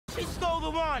stole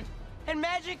the wand, and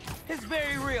magic is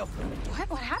very real.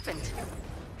 What happened?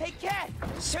 Hey, Cat.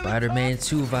 Spider-Man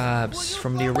 2 vibes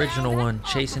from the original one,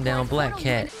 chasing down Black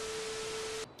Cat.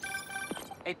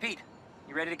 Hey, Pete,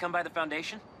 you ready to come by the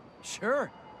Foundation?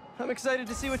 Sure. I'm excited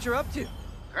to see what you're up to.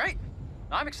 Great.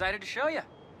 I'm excited to show you.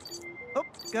 Oh,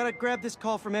 gotta grab this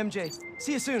call from MJ.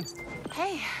 See you soon.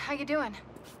 Hey, how you doing?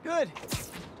 Good.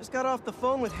 Just got off the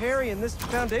phone with Harry, and this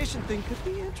Foundation thing could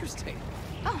be interesting.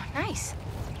 Oh, nice.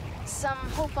 Some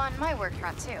hope on my work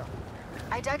front, too.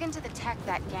 I dug into the tech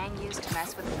that gang used to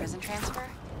mess with the prison transfer.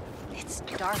 It's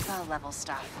DARPA-level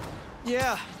stuff.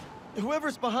 Yeah.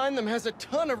 Whoever's behind them has a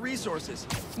ton of resources.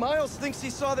 Miles thinks he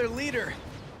saw their leader.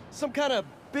 Some kind of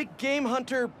big game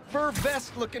hunter, fur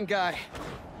vest-looking guy.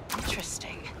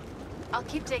 Interesting. I'll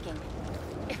keep digging.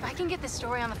 If I can get this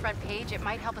story on the front page, it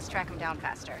might help us track him down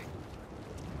faster.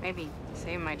 Maybe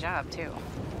save my job, too.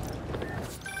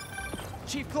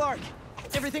 Chief Clark,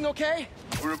 everything okay?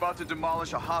 We're about to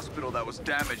demolish a hospital that was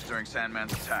damaged during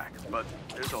Sandman's attack, but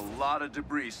there's a lot of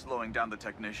debris slowing down the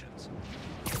technicians.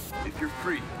 If you're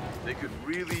free, they could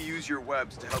really use your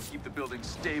webs to help keep the building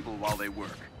stable while they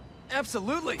work.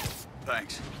 Absolutely.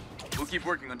 Thanks. We'll keep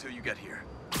working until you get here.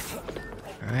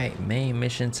 Alright, main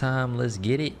mission time, let's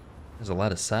get it. There's a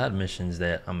lot of side missions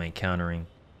that I'm encountering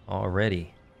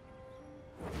already.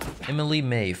 Emily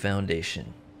May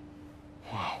Foundation.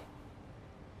 Whoa.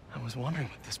 I was wondering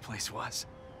what this place was.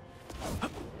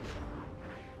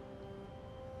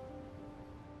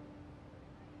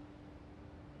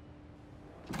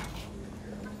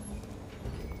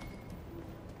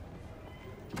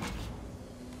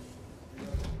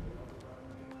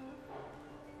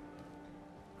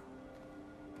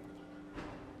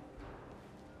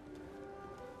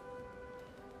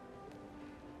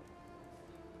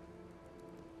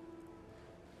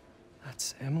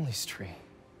 That's Emily's tree.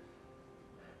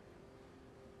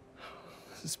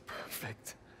 This is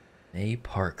perfect. May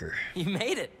Parker. You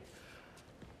made it.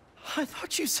 I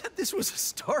thought you said this was a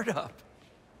startup.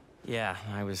 Yeah,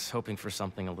 I was hoping for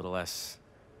something a little less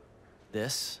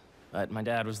this, but my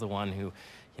dad was the one who,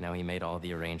 you know, he made all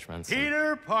the arrangements.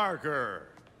 Peter Parker.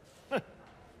 Got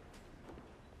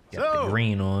So, the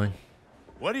green on.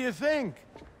 what do you think?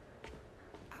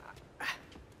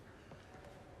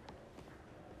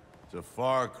 It's a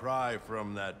far cry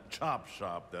from that chop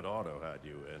shop that Otto had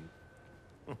you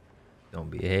in. Don't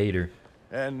be a hater.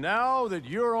 And now that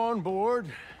you're on board,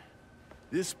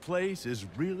 this place is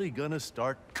really gonna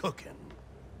start cooking.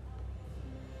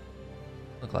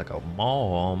 Look like a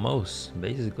mall almost,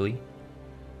 basically.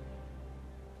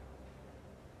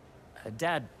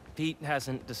 Dad, Pete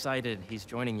hasn't decided he's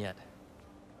joining yet.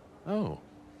 Oh.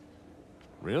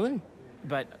 Really?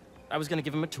 But I was gonna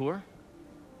give him a tour,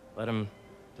 let him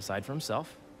decide for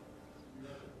himself.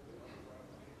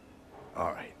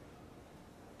 All right.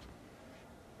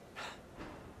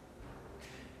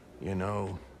 You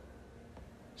know,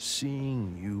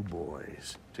 seeing you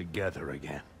boys together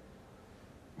again.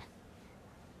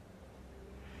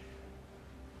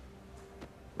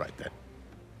 Right then.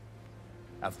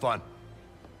 Have fun.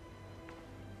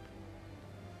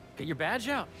 Get your badge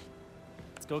out.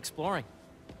 Let's go exploring.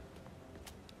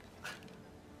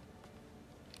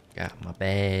 Got my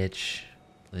badge.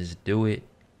 Let's do it.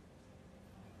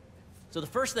 So the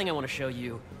first thing I want to show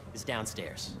you is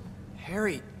downstairs.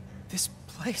 Harry, this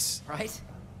place. Right?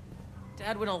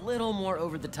 Dad went a little more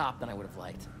over the top than I would have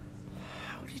liked.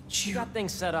 How did He you... got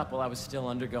things set up while I was still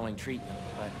undergoing treatment,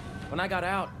 but when I got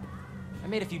out, I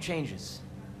made a few changes.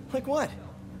 Like what?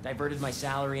 Diverted my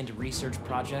salary into research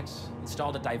projects,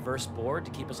 installed a diverse board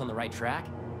to keep us on the right track,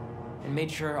 and made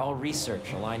sure all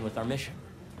research aligned with our mission,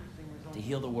 to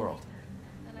heal the world.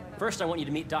 First, I want you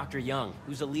to meet Dr. Young,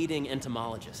 who's a leading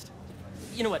entomologist.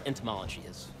 You know what entomology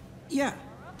is? Yeah.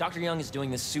 Dr. Young is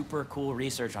doing this super cool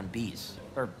research on bees,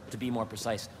 or to be more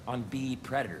precise, on bee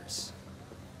predators.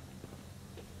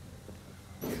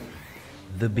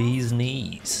 The bee's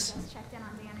knees. Just checked in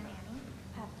on Dan and Annie.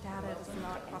 That data does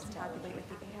not cross-tabulate with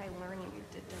the AI learning you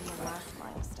did during the last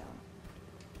milestone.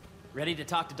 Ready to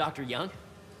talk to Dr. Young?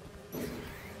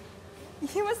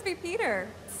 You must be Peter.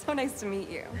 So nice to meet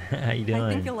you. How you doing? I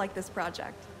think you'll like this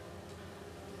project.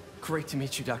 Great to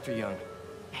meet you, Dr. Young.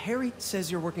 Harry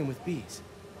says you're working with bees.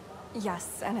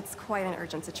 Yes, and it's quite an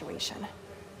urgent situation.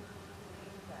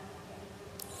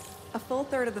 A full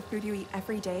third of the food you eat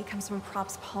every day comes from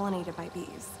crops pollinated by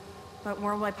bees. But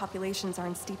worldwide populations are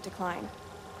in steep decline,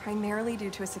 primarily due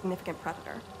to a significant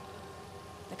predator,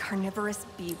 the carnivorous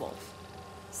bee wolf.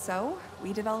 So,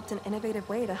 we developed an innovative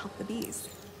way to help the bees.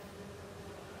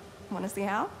 Want to see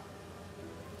how?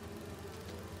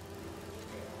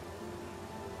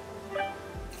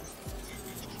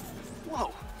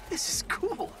 This is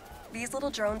cool. These little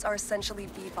drones are essentially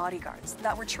bee bodyguards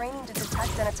that we're training to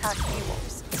detect and attack bee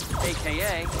wolves.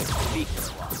 AKA bee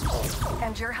killer wasps.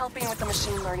 And you're helping with the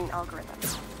machine learning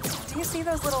algorithms. Do you see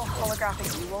those little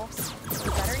holographic bee wolves?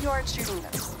 The better you are at shooting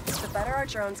those, the better our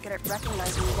drones get at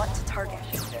recognizing what to target.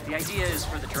 The idea is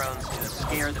for the drones to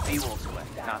scare the bee wolves away,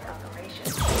 not hurt them.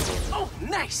 Oh,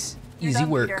 nice! You're Easy done,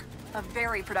 work. Peter. A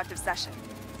very productive session.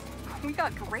 We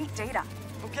got great data.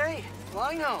 Okay,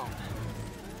 flying home.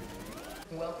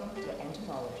 Welcome to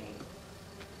entomology.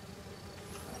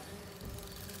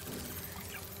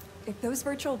 If those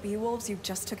virtual bee wolves you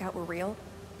just took out were real,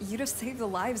 you'd have saved the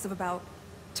lives of about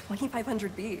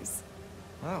 2,500 bees.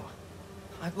 Wow.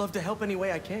 I'd love to help any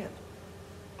way I can.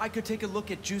 I could take a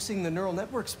look at juicing the neural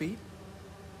network speed.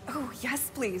 Oh,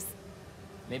 yes, please.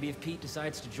 Maybe if Pete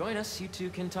decides to join us, you two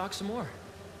can talk some more.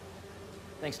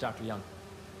 Thanks, Dr. Young.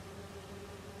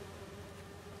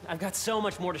 I've got so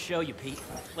much more to show you, Pete.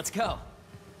 Let's go.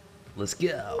 Let's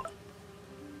go.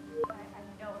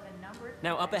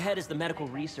 Now, up ahead is the medical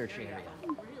research area.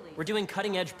 We're doing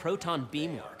cutting-edge proton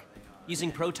beam work,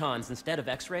 using protons instead of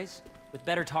X-rays, with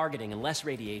better targeting and less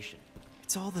radiation.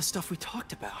 It's all the stuff we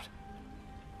talked about.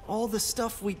 All the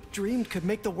stuff we dreamed could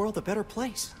make the world a better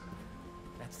place.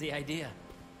 That's the idea.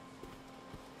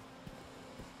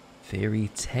 Very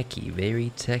techy,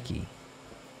 very techy.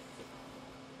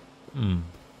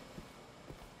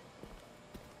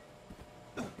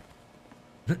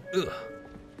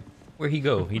 Where'd he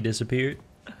go? He disappeared?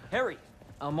 Harry,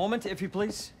 a moment, if you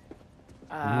please.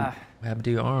 What happened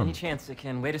to your arm? Any chance it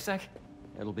can wait a sec?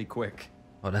 It'll be quick.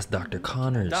 Oh, that's Dr.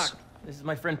 Connors. Doc, this is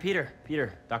my friend Peter.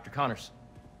 Peter, Dr. Connors.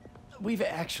 We've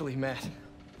actually met.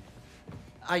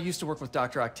 I used to work with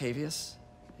Dr. Octavius.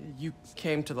 You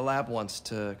came to the lab once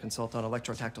to consult on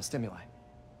electrotactile stimuli.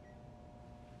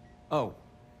 Oh.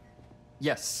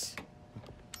 Yes.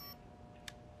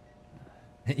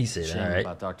 He said, Shame all right.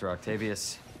 about Dr.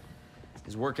 Octavius.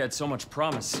 His work had so much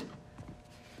promise.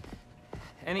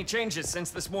 Any changes since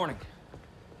this morning?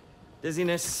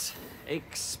 Dizziness,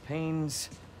 aches, pains,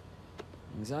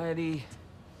 anxiety,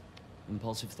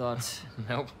 impulsive thoughts.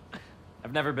 Nope.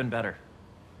 I've never been better.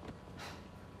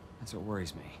 That's what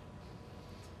worries me.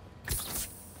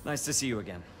 Nice to see you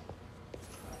again.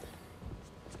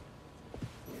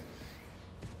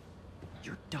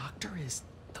 Your doctor is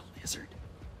the lizard?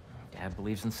 Dad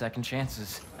believes in second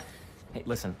chances. Hey,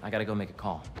 listen, I gotta go make a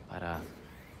call, but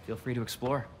feel free to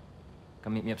explore.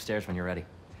 Come meet me upstairs when you're ready.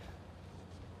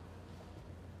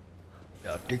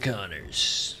 Dr.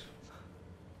 Connors.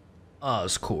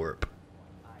 Oscorp.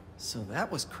 So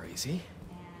that was crazy.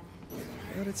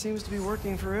 But it seems to be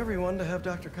working for everyone to have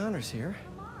Dr. Connors here.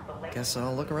 Guess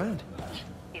I'll look around.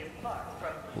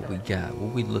 What we got?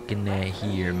 What we looking at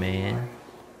here, man?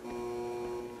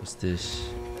 What's this?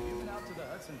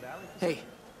 Hey,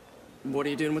 what are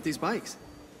you doing with these bikes?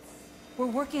 We're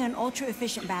working on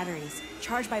ultra-efficient batteries,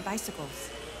 charged by bicycles.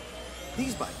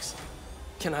 These bikes?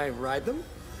 Can I ride them?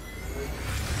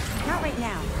 Not right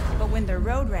now, but when they're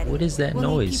road ready, What is that we'll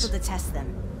noise? need people to test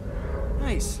them.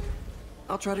 Nice.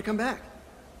 I'll try to come back.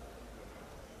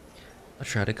 I'll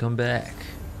try to come back.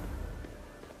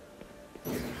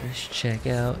 Let's check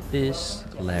out this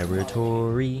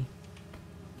laboratory.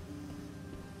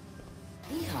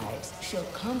 Beehives show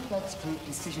complex group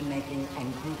decision-making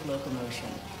and group locomotion.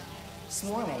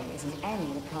 Swarming is an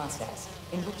annual process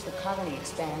in which the colony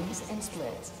expands and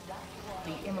splits.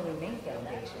 The Emily May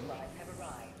Foundation.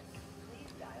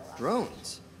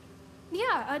 Drones?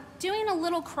 Yeah, doing a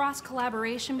little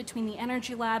cross-collaboration between the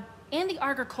Energy Lab and the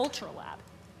Agricultural Lab.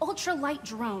 Ultralight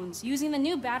drones using the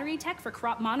new battery tech for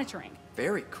crop monitoring.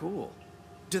 Very cool.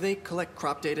 Do they collect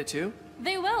crop data too?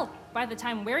 They will, by the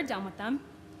time we're done with them.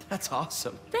 That's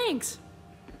awesome. Thanks.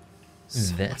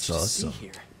 So That's much to see awesome.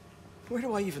 here. Where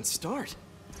do I even start?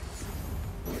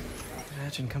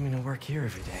 Imagine coming to work here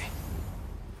every day.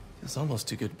 Feels almost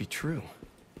too good to be true.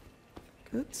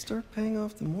 Could start paying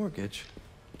off the mortgage.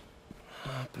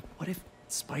 But what if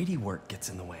Spidey work gets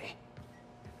in the way?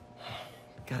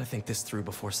 Gotta think this through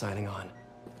before signing on.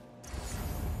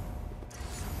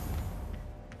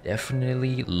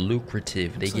 Definitely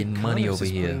lucrative. They Looks getting like money Connors over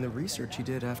is here. putting the research he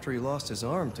did after he lost his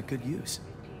arm to good use.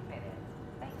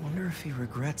 Wonder if he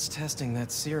regrets testing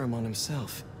that serum on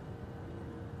himself.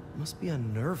 Must be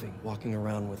unnerving walking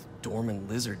around with dormant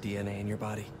lizard DNA in your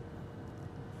body.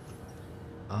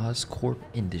 Oscorp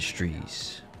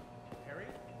Industries.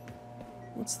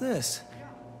 What's this?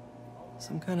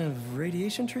 Some kind of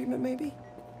radiation treatment, maybe?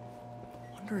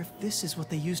 Wonder if this is what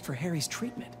they used for Harry's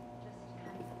treatment.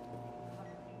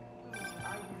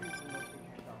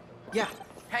 Yeah.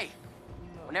 Hey,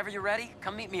 whenever you're ready,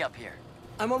 come meet me up here.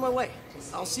 I'm on my way.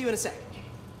 I'll see you in a sec.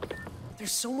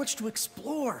 There's so much to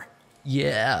explore.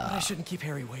 Yeah. But I shouldn't keep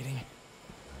Harry waiting.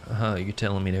 You're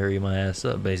telling me to hurry my ass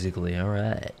up, basically. All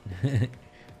right.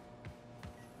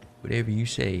 Whatever you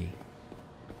say.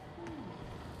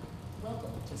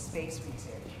 Welcome to Space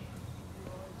Research.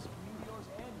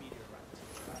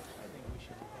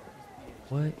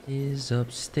 What is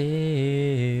upstairs?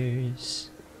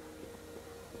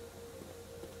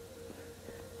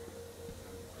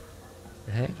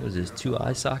 The heck was this? 2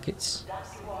 eye sockets?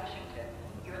 Dr. Washington,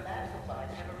 your lab supplies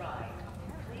have arrived.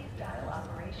 Please dial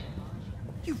operation.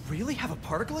 You really have a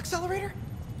particle accelerator?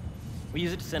 We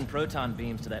use it to send proton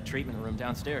beams to that treatment room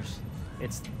downstairs.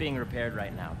 It's being repaired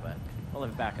right now, but we'll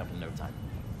have it back up in no time.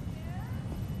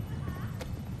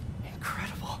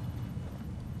 Incredible.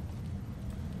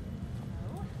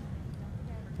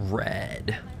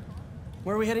 Rad.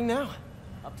 Where are we heading now?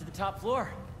 Up to the top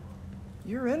floor.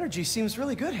 Your energy seems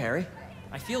really good, Harry.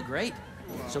 I feel great.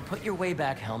 So put your way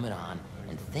back helmet on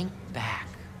and think back.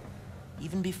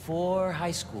 Even before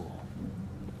high school.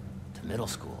 To middle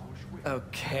school.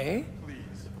 Okay.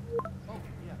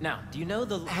 Now, do you know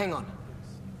the... Hang on.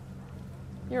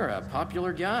 You're a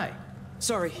popular guy.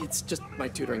 Sorry, it's just my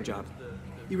tutoring job.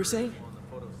 You were saying?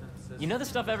 You know the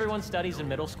stuff everyone studies in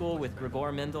middle school with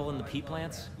Gregor Mendel and the pea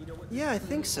plants? Yeah, I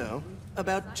think so.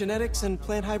 About genetics and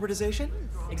plant hybridization?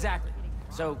 Exactly.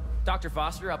 So, Dr.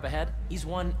 Foster up ahead, he's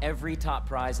won every top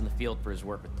prize in the field for his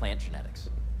work with plant genetics.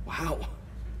 Wow.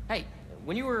 Hey,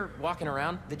 when you were walking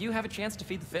around, did you have a chance to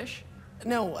feed the fish?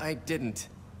 No, I didn't.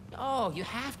 Oh, you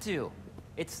have to.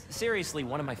 It's seriously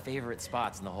one of my favorite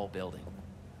spots in the whole building.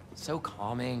 So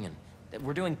calming, and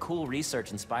we're doing cool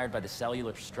research inspired by the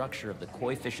cellular structure of the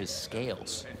koi fish's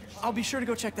scales. I'll be sure to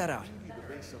go check that out.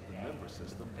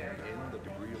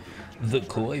 The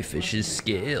koi fish's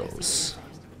scales.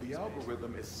 The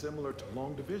algorithm is similar to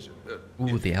long division.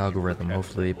 Ooh, the algorithm.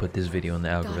 Hopefully they put this video in the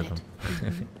algorithm.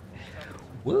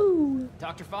 Woo!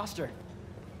 Dr. Foster.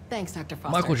 Thanks, Dr.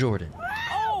 Foster. Michael Jordan.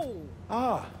 Oh!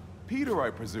 Ah, Peter, I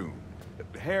presume.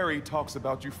 Harry talks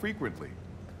about you frequently.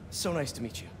 So nice to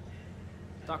meet you.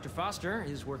 Dr. Foster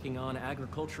is working on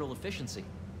agricultural efficiency.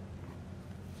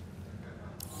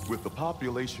 With the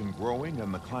population growing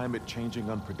and the climate changing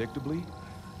unpredictably,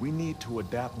 we need to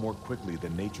adapt more quickly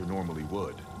than nature normally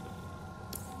would.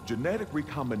 Genetic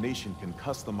recombination can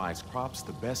customize crops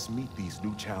to best meet these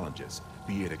new challenges,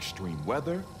 be it extreme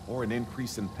weather or an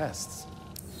increase in pests.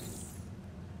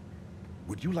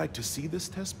 Would you like to see this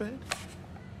testbed?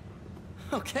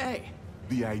 Okay.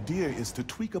 The idea is to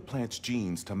tweak a plant's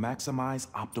genes to maximize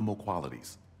optimal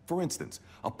qualities. For instance,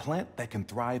 a plant that can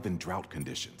thrive in drought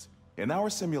conditions. In our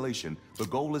simulation, the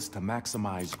goal is to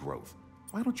maximize growth.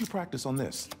 Why don't you practice on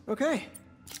this? Okay.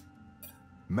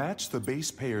 Match the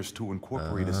base pairs to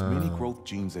incorporate as many growth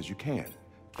genes as you can.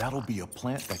 That'll be a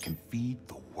plant that can feed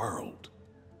the world.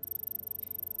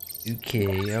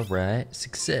 Okay, alright.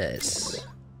 Success.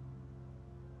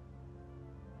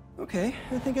 Okay,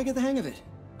 I think I get the hang of it.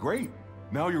 Great.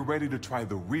 Now you're ready to try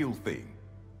the real thing.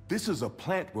 This is a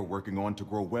plant we're working on to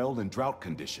grow well in drought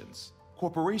conditions.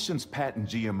 Corporations patent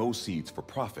GMO seeds for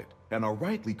profit and are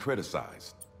rightly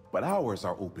criticized. But ours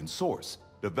are open source,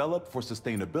 developed for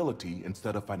sustainability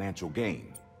instead of financial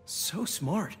gain. So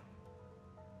smart.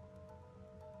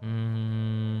 So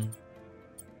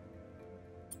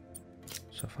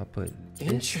if I put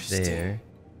this there,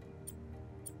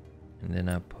 and then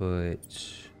I put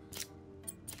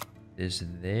this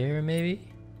there, maybe?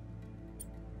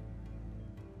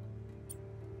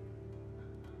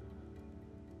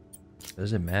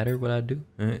 Does it matter what I do?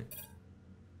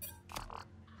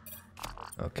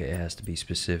 Okay, it has to be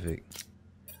specific.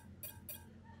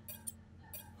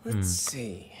 Let's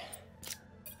see.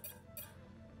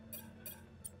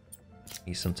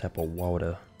 Need some type of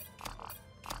water.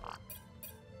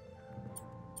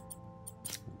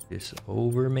 This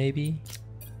over, maybe?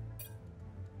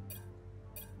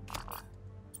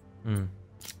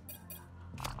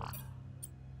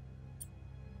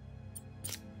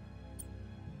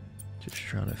 Just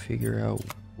trying to figure out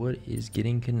what is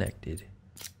getting connected.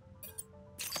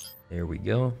 There we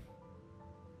go.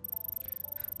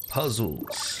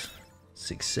 Puzzles.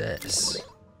 Success.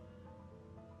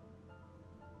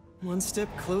 One step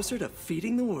closer to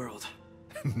feeding the world.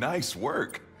 Nice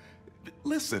work.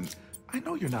 Listen, I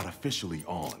know you're not officially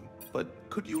on, but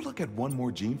could you look at one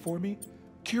more gene for me?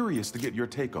 Curious to get your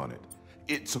take on it.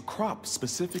 It's a crop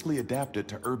specifically adapted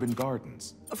to urban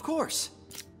gardens. Of course.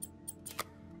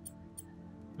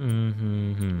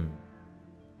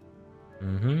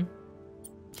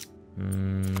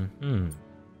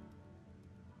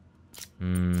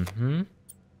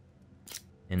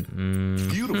 And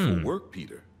Beautiful work,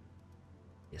 Peter.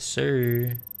 Yes,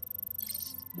 sir.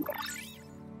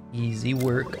 Easy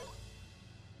work.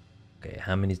 Okay,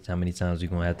 how many times we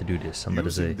gonna have to do this? Somebody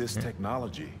Using say. this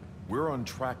technology, we're on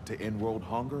track to end world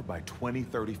hunger by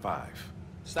 2035.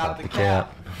 Stop the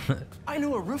cap. I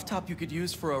know a rooftop you could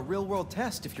use for a real-world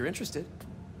test if you're interested.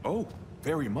 Oh,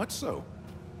 very much so.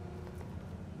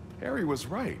 Harry was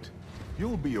right.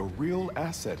 You'll be a real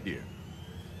asset here.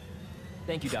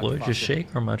 Thank you, Dr. Floyd Foster. just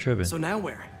shake, or am I tripping? So now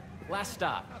where? Last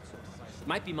stop.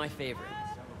 Might be my favorite.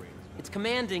 It's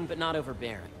commanding, but not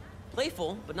overbearing.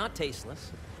 Playful, but not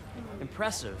tasteless.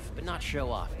 Impressive, but not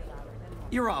show-off.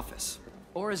 Your office.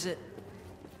 Or is it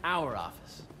our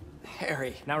office?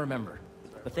 Harry. Now remember,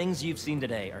 the things you've seen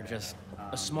today are just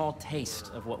a small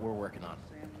taste of what we're working on.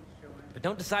 But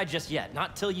don't decide just yet,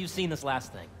 not till you've seen this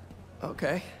last thing.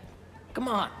 Okay. Come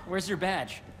on, where's your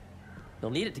badge?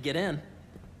 You'll need it to get in.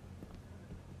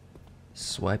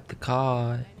 Swipe the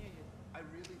card.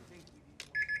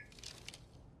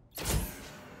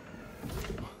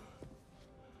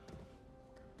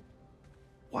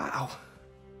 Wow.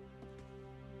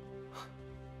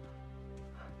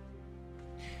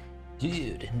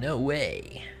 Dude, no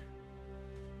way.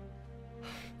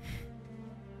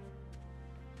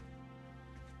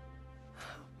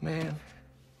 Man.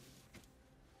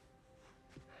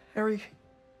 Harry.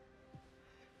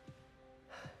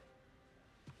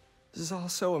 This is all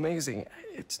so amazing.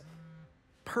 It's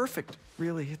perfect,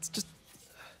 really. It's just...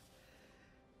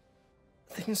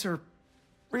 Things are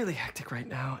really hectic right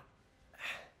now.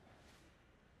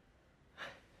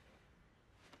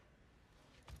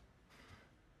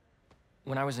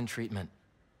 When I was in treatment,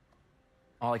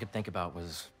 all I could think about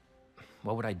was,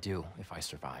 what would I do if I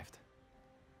survived?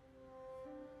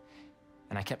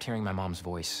 And I kept hearing my mom's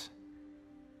voice,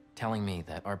 telling me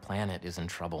that our planet is in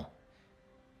trouble,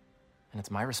 and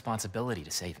it's my responsibility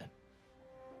to save it.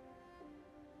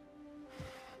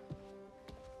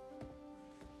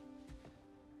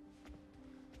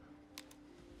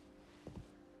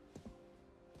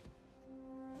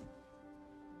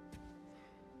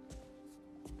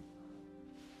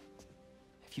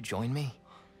 If you join me,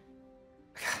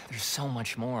 there's so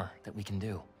much more that we can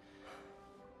do.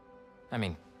 I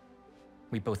mean,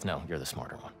 we both know you're the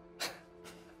smarter one.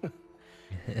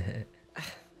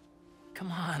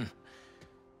 Come on.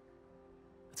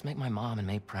 Let's make my mom and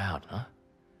May proud, huh?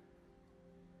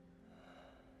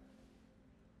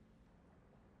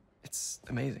 It's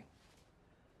amazing.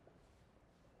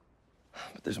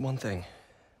 But there's one thing.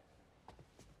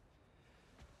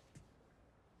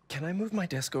 Can I move my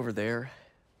desk over there?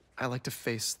 I like to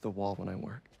face the wall when I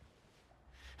work.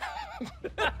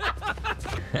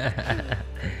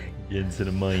 Getting to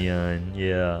the money on,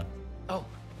 yeah. Oh,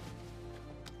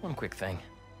 one quick thing.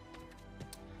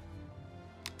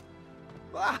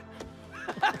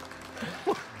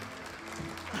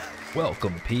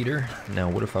 Welcome, Peter. Now,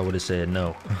 what if I would have said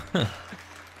no? All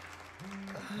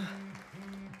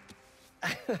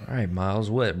right, Miles,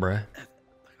 what, bruh?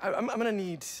 I'm gonna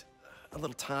need a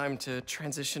little time to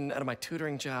transition out of my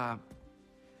tutoring job.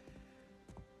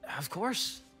 Of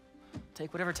course.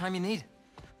 Take whatever time you need.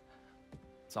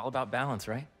 It's all about balance,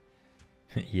 right?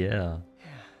 Yeah.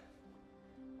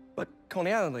 But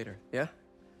Coney Island later, yeah?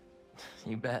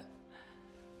 You bet.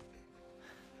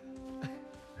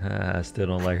 I still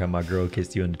don't like how my girl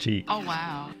kissed you on the cheek. Oh,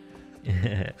 wow.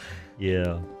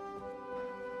 Yeah.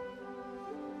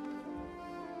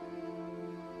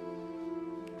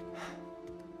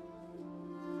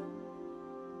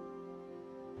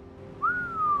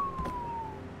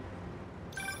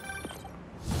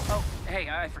 Oh, hey,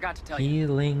 I forgot to tell you.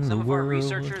 Healing Some the of our world.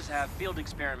 researchers have field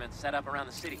experiments set up around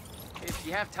the city. If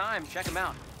you have time, check them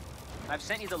out. I've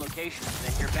sent you the locations,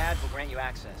 and your badge will grant you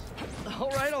access.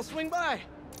 All right, I'll swing by.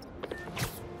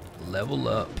 Level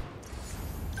up.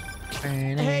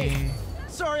 Hey,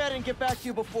 sorry I didn't get back to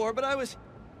you before, but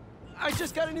I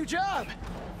just got a new job.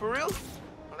 For real?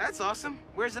 Well, that's awesome.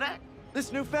 Where's it at?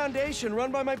 This new foundation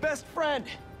run by my best friend.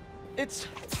 It's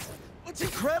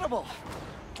incredible.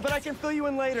 But I can fill you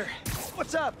in later.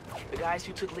 What's up? The guys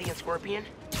who took Lee and Scorpion?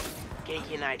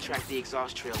 Genki and I tracked the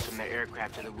exhaust trails from their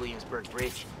aircraft to the Williamsburg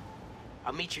Bridge.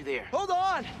 I'll meet you there. Hold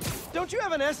on! Don't you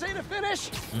have an essay to finish?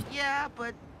 Yeah,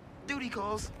 but duty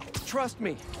calls. Trust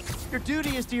me, your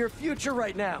duty is to your future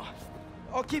right now.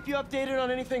 I'll keep you updated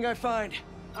on anything I find.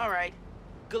 All right.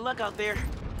 Good luck out there.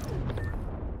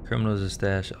 Criminals and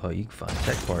stash. Oh, you can find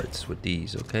tech parts with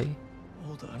these, okay?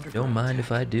 Hold on. Don't mind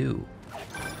if I do.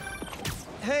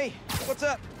 Hey, what's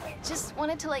up? Just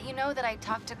wanted to let you know that I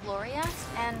talked to Gloria,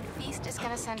 and Feast is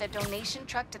gonna send a donation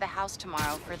truck to the house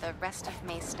tomorrow for the rest of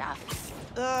May's stuff.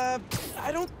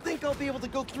 I don't think I'll be able to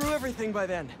go through everything by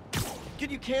then.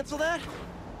 Could you cancel that?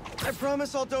 I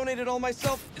promise I'll donate it all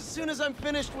myself as soon as I'm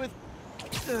finished with...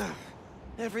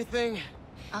 everything.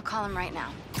 I'll call him right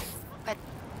now. But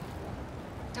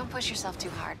don't push yourself too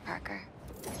hard, Parker.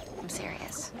 I'm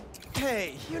serious.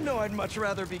 Hey, you know I'd much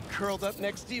rather be curled up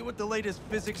next to you with the latest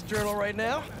physics journal right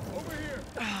now. Over here.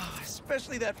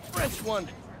 Especially that French one.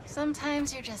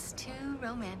 Sometimes you're just too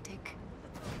romantic.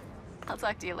 I'll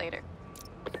talk to you later.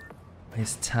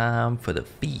 It's time for the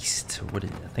feast. What is,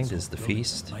 I think this is the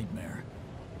feast. Nightmare.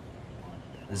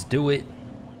 Let's do it.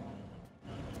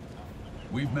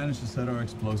 We've managed to set our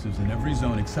explosives in every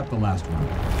zone except the last one.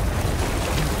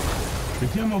 The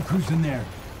demo crew's in there.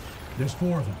 There's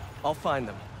 4 of them. I'll find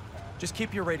them. Just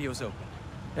keep your radios open.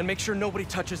 And make sure nobody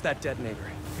touches that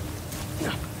detonator.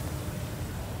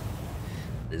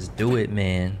 Let's do it,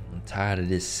 man. I'm tired of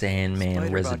this Sandman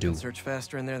Spider-Bot residue. can search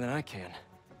faster in there than I can.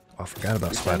 Oh, I forgot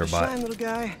about Your time to Spider-Bot. shine, little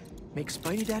guy. Make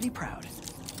Spidey Daddy proud.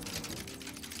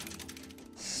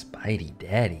 Spidey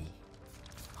Daddy.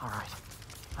 All right.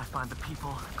 I find the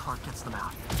people. Clark gets them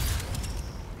out.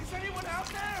 Is anyone out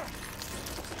there?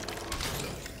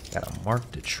 Gotta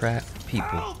mark the trap people.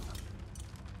 Help!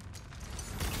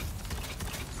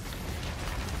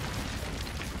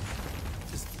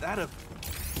 Is that a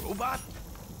robot?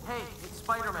 Hey, it's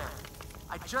Spider-Man.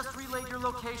 I just relayed your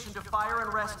location to fire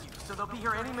and rescue, so they'll be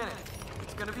here any minute.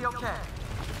 It's gonna be okay.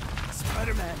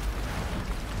 Spider-Man.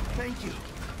 Thank you.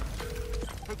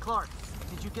 Hey, Clark,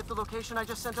 did you get the location I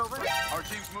just sent over? Our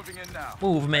team's moving in now.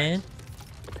 Move, man.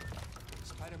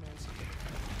 Spider-Man's here.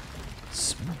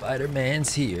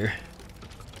 Spider-Man's here.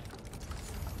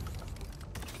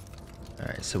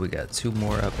 Alright, so we got 2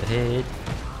 more up ahead.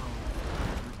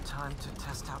 Time to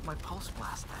test out my pulse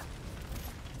blast then.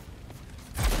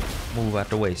 Move out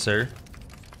the way, sir.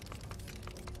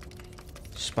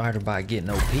 Spider-Bot getting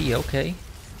OP, okay.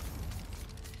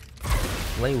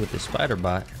 Play with the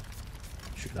Spider-Bot.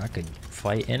 Shoot, I could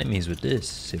fight enemies with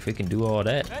this if it can do all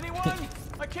that. Anyone?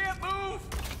 I can't move!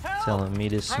 Help! Telling me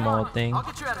this small thing. I'll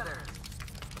get you out of there.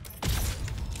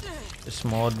 This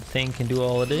small thing can do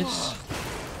all of this.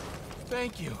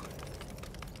 Thank you.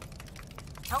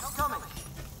 Help's coming.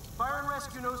 Fire and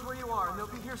rescue knows where you are, and they'll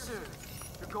be here soon.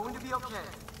 You're going to be okay.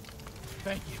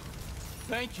 Thank you.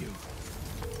 Thank you.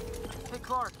 Hey,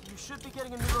 Clark, you should be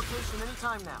getting a new location any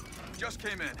time now. Just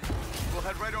came in. We'll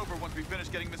head right over once we finish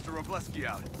getting Mr. Robleski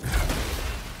out.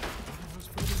 Those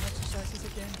breathing exercises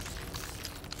again.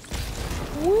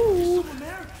 Woo! Someone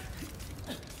there?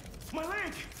 My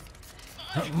leg!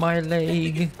 My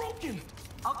leg. Broken!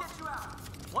 I'll get you out.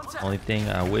 One second. Only thing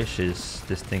I wish is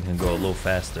this thing can go a little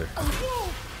faster.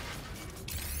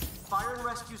 Fire and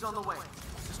rescue's on the way.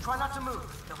 Just try not to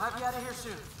move. They'll have you out of here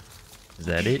soon. Is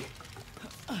that it?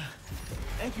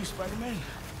 Thank you, Spider-Man.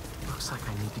 Looks like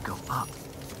I need to go up.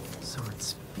 So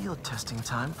it's field testing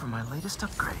time for my latest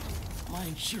upgrade. My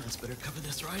insurance better cover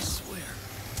this, or I swear.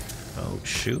 Oh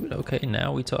shoot, okay,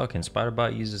 now we talking.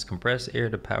 Spider-Bot uses compressed air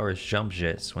to power his jump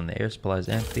jets when the air supply is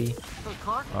empty. Hey,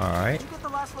 Clark. Alright. Did you get the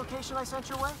last location I sent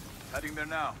your way? Heading there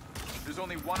now. There's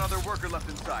only one other worker left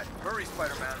inside. Hurry,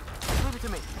 Spider-Man. Leave it to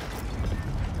me.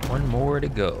 One more to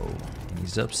go.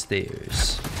 He's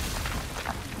upstairs.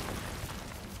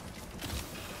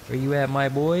 Where you at, my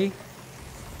boy?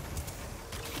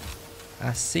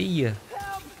 I see ya.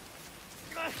 Help!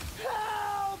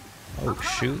 Help! Oh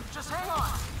shoot. Just hang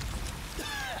on.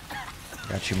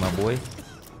 Got you, my boy.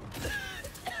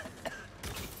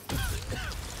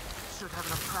 Should have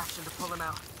enough traction to pull him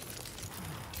out.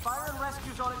 Fire and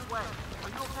rescue's on its way. Are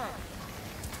you okay?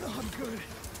 Oh, I'm good.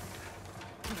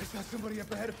 I saw somebody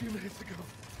up ahead a few minutes ago.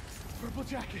 Purple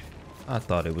jacket. I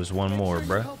thought it was one more,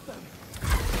 bruh. Hey,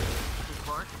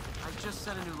 Clark, I just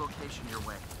sent a new location your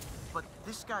way. But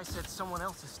this guy said someone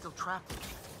else is still trapped in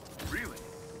it. Really?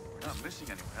 We're not missing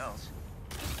anyone else.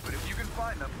 But if you can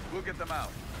find them, we'll get them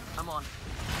out. I'm on.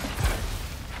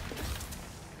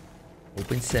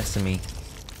 Open sesame.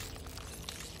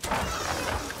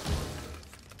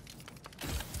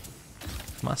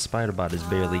 My Spider-Bot is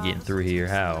barely getting through here.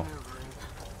 How?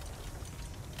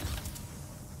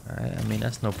 Alright, I mean,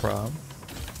 that's no problem.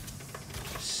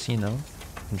 Just, you know,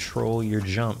 control your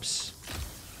jumps.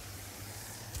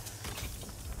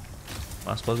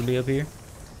 Am I supposed to be up here?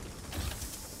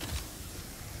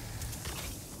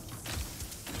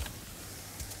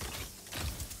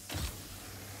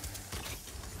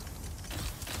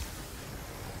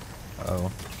 Uh-oh.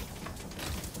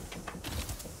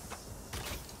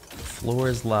 Floor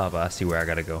is lava. I see where I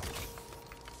gotta go.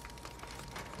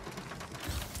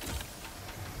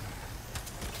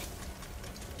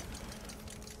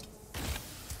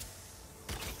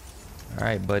 All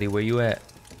right, buddy, where you at?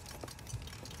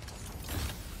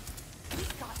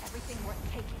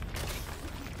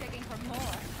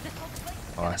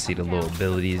 Oh, I see the little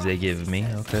abilities they give me.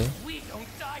 Okay. We don't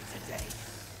die today.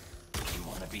 You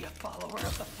want to be a follower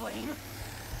of the flame?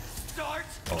 Start.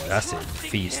 Oh, that's it.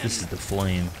 Feast. This is the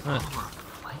flame. Huh.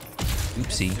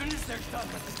 Oopsie. As soon as they're done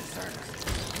with the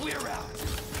deserters, we're out.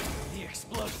 The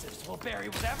explosives will bury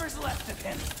whatever's left of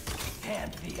him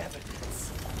and the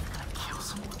evidence. Kill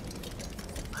someone.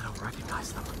 I don't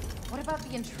recognize them. What about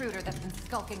the intruder that's been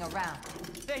skulking around?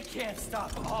 They can't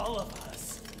stop all of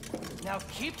us. Now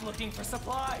keep looking for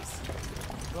supplies.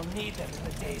 We'll need them in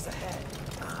the days ahead.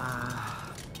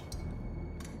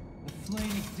 The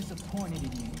flame is disappointed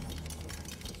in you.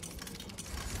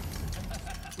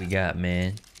 We got,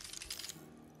 man.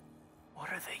 What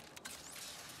are they?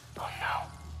 Oh no.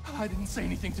 I didn't say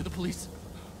anything to the police.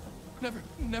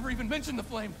 Never even mentioned the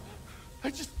flame. I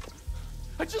just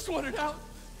wanted out.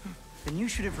 Then you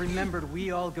should have remembered we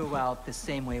all go out the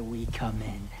same way we come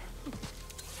in.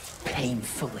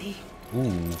 Painfully.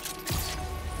 Ooh.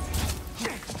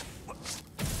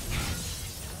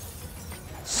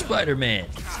 Spider-Man.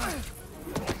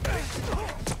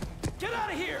 Get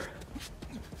out of here!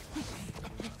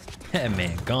 That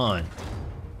man gone.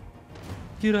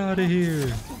 Get out of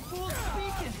here.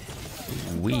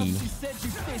 We. She said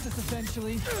you'd face us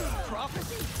eventually.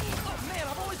 Prophecy? Oh man,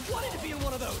 I've always wanted to be in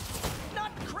one of those.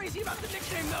 Not crazy about the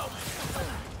nickname though.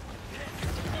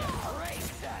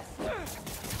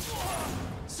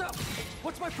 So,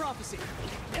 what's my prophecy?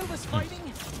 Endless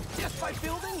fighting? Death by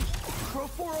building? Grow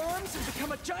 4 arms and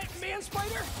become a giant man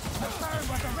spider? Burn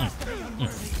like the rest of the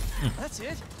unworthy. That's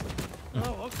it?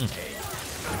 Oh, okay.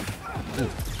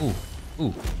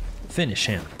 Ooh. Finish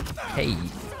him. Hey,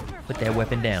 put that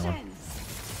weapon down.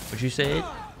 What you said?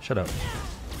 Shut up.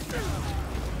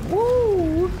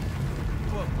 Woo!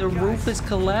 The roof is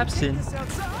collapsing.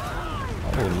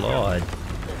 Oh, Lord.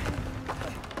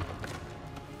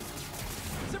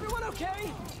 Is everyone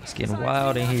okay? It's getting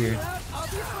wild in here.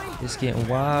 It's getting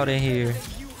wild in here.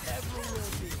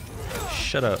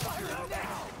 Shut up.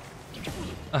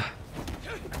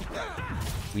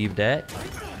 Weave that.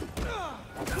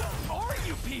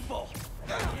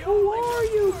 Who are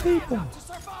you people?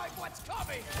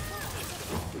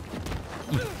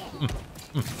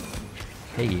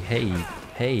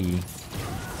 Hey.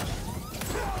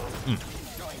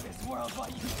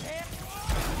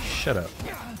 Shut up.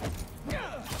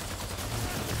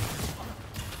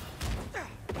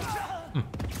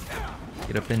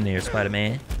 Get up in there,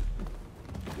 Spider-Man.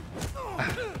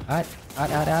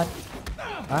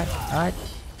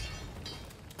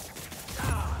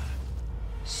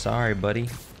 Sorry, buddy.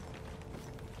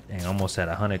 Dang, almost had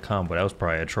 100 combo. That was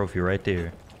probably a trophy right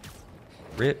there.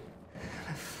 Rip.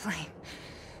 The flame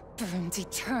burns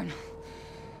eternal.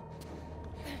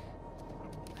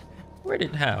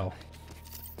 How?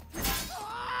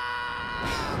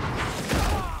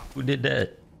 Who did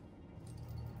that?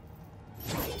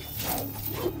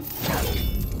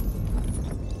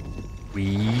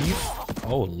 Weave.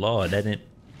 Oh Lord, that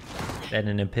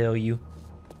didn't impale you.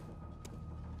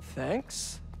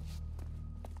 Thanks.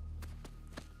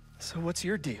 So what's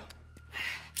your deal?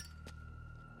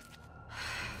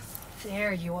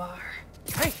 There you are.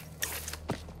 Hey!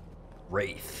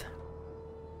 Wraith.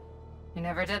 You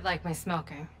never did like my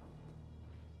smoking.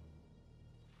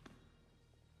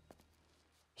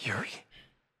 Yuri?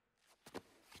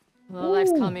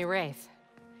 Lowlifes call me Wraith.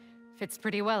 Fits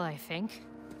pretty well, I think.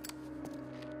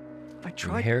 I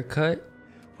tried. Haircut?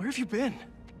 Where have you been?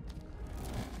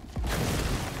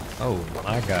 Oh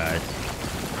my God.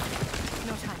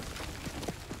 No time.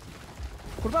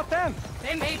 What about them?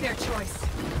 They made their choice.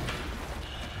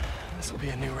 This will be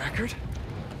a new record.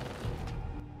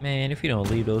 Man, if you don't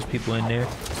leave those people in there.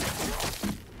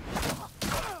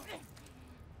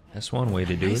 That's one way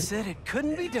to do They it. said it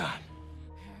couldn't be done.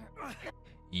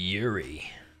 Yuri.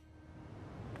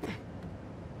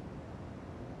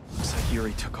 Looks like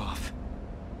Yuri took off.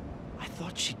 I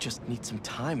thought she'd just need some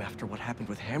time after what happened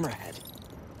with Hammerhead.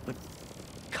 But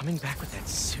coming back with that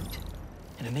suit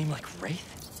and a name like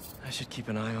Wraith? I should keep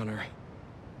an eye on her.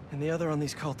 And the other on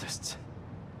these cultists.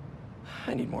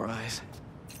 I need more eyes.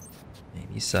 Man,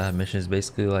 these side missions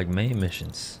basically like main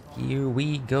missions. Here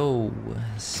we go.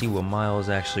 Let's see what Miles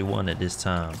actually wanted this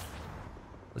time.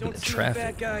 Look at the traffic.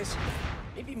 Bad guys.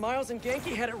 Maybe Miles and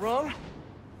Genki had it wrong.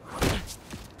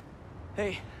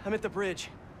 Hey, I'm at the bridge.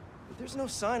 But there's no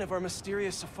sign of our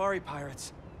mysterious safari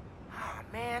pirates. Oh,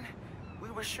 man.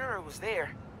 We were sure it was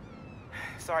there.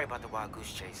 Sorry about the wild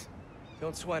goose chase.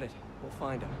 Don't sweat it. We'll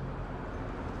find them.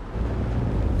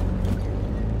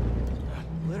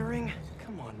 Littering?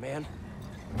 Come on, man.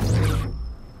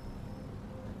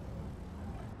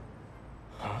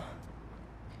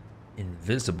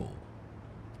 Invisible.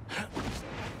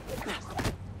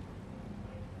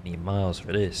 Need miles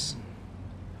for this.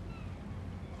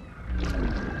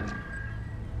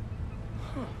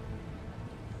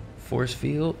 Force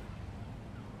field.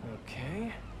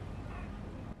 Okay.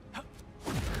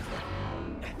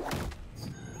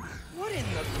 What in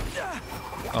the...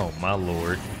 Oh my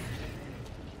lord.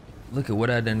 Look at what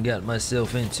I done got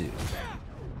myself into.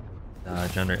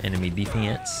 Dodge under enemy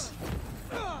defense.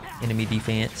 Enemy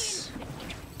defense.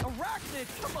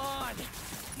 Arachnid, come on!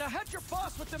 Now how'd your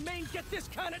boss with the main get this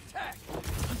kind of tech?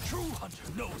 A true hunter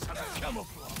knows how to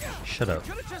camouflage. Shut up.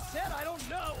 You could've just said I don't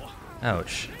know.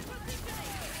 Ouch.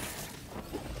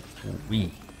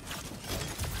 Wee.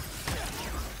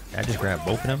 I just grabbed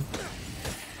both of them.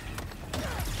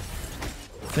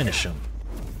 Finish them.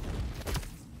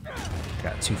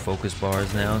 Got 2 focus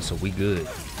bars now, so we good.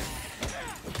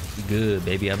 We good,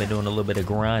 baby. I've been doing a little bit of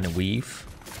grind and weave.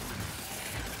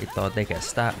 They thought they could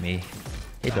stop me.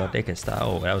 They thought they could stop.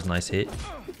 Oh, that was a nice hit.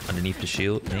 Underneath the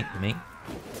shield. Mink, mink.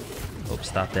 Oh,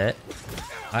 stop that.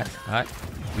 Hot, hot.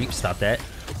 Reap, stop that.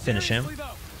 Finish him.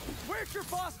 Where'd your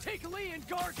boss take Lee and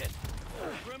Gargan?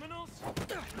 Criminals?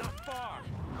 Not far.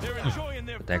 They're enjoying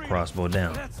their Put that crossbow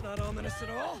down. That's not ominous at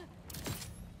all.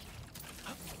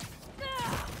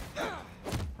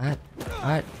 Hot,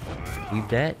 hot. Weave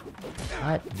that.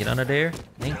 Hot. Get under there.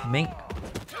 Mink, mink.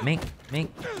 Mink,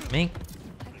 mink, mink.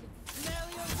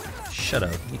 Shut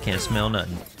up. You can't smell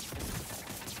nothing.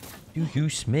 Do you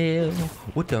smell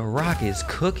what the rock is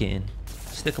cooking?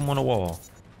 Stick them on the wall.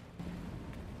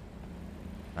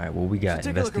 Alright, what we got?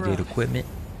 Investigate equipment.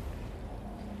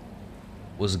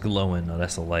 What's glowing? Oh,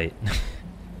 that's a light.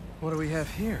 What do we have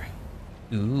here?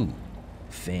 Ooh,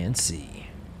 fancy.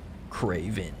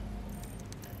 Craven.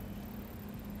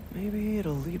 Maybe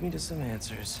it'll lead me to some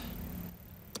answers.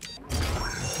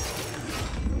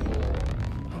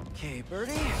 Okay,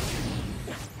 Birdie.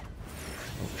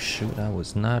 Oh shoot, I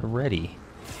was not ready.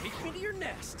 Take me to your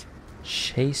nest.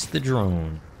 Chase the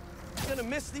drone. Gonna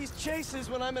miss these chases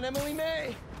when I'm an Emily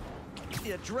May.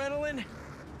 The adrenaline,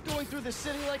 going through the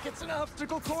city like it's an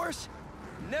obstacle course,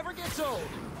 never gets old.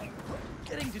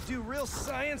 Getting to do real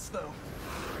science though,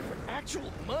 for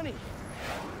actual money.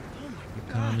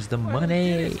 Here comes the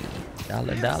money.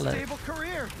 Dollar, dollar. Stable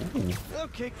career. Ooh.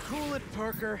 Okay, cool it,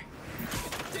 Parker.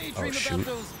 Daydream Oh, shoot. about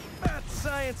those fat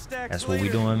science stacks That's what we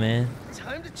later. doing, man.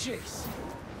 Time to chase.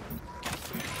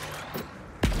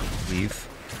 Leave.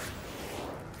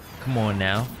 Come on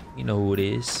now. You know who it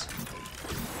is.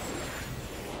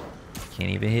 Can't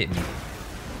even hit me.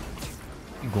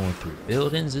 You going through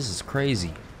buildings? This is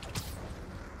crazy.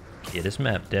 Yeah, this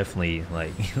map definitely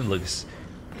like looks,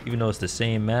 even though it's the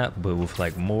same map but with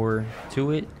like more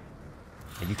to it,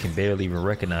 and you can barely even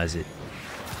recognize it.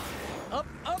 Up,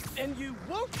 and you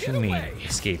won't What get you mean away.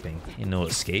 escaping? You know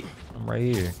escape. I'm right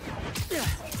here.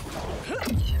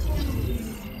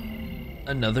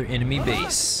 Another enemy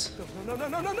base. No.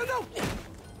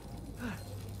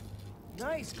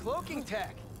 Nice cloaking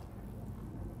tech.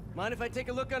 Mind if I take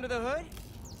a look under the hood?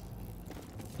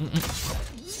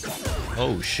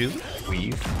 Oh shoot.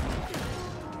 Weave.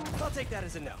 I'll take that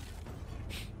as a no.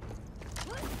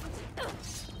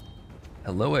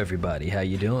 Hello everybody, how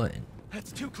you doing?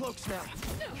 That's 2 cloaks now.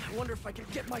 I wonder if I can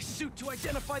get my suit to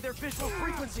identify their visual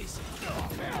frequencies.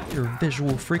 Your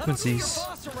visual frequencies. I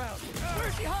don't see your boss around.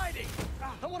 Where's he hiding?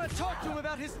 I want to talk to him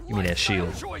about his Give me that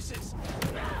lifestyle shield. choices.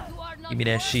 Give me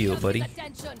that shield, buddy.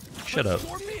 Shut up.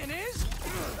 Scorpion is?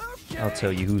 Okay. I'll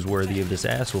tell you who's worthy of this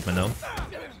ass whooping though.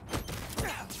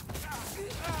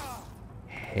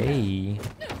 Hey.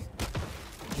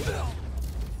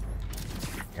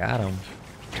 Got him.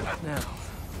 Now,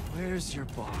 where's your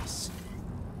boss?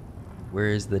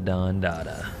 Where's the Don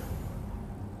Dada?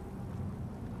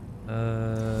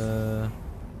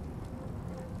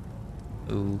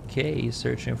 Okay,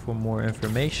 searching for more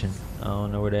information. I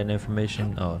don't know where that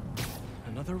information. Oh,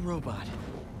 Another robot.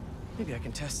 Maybe I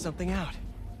can test something out.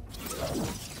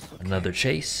 another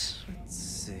chase. Let's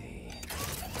see.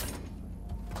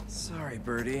 Sorry,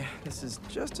 Birdie. This is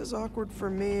just as awkward for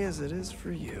me as it is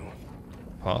for you.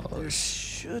 There Pause.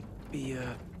 should be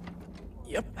a...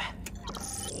 Yep.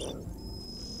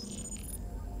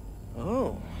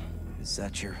 Oh, is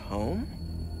that your home?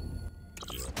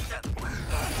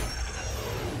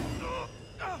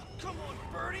 Come on,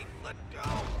 Birdie. Let go.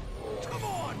 Come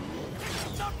on.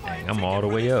 Dang, I'm all the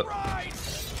way up. I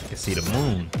can see the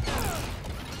moon.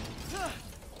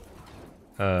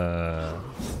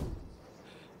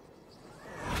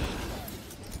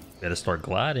 Better start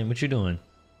gliding. What you doing?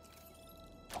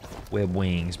 Web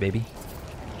wings, baby.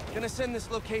 Gonna send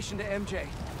this location to MJ.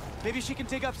 Maybe she can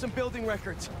dig up some building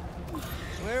records.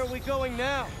 Where are we going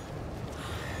now?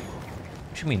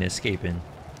 What you mean escaping?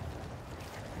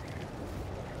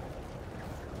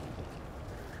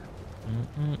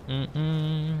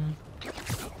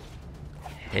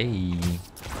 Hey.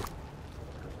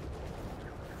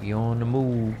 We on the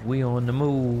move. We on the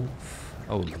move.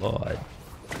 Oh, Lord.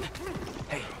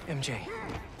 Hey, MJ.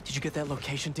 Did you get that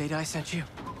location data I sent you?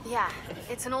 Yeah,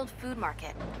 it's an old food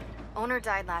market. Owner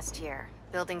died last year.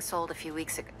 Building sold a few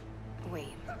weeks ago.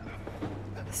 Wait.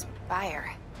 This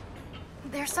buyer.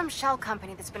 There's some shell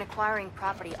company that's been acquiring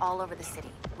property all over the city.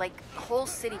 Like, whole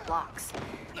city blocks.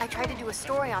 I tried to do a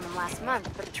story on them last month,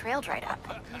 but the trail dried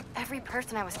up. Every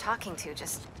person I was talking to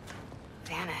just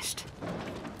vanished.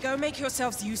 Go make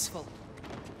yourselves useful.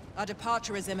 Our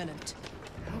departure is imminent.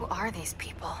 Who are these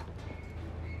people?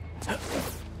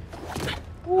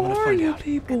 Who are you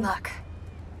people? Good luck.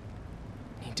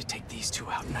 Need to take these two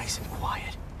out nice and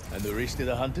quiet. And the rest of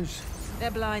the hunters?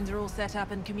 Their blinds are all set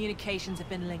up and communications have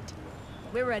been linked.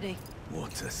 We're ready.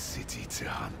 What a city to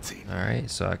hunt in. Alright,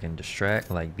 so I can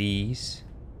distract like these.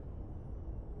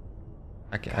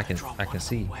 I can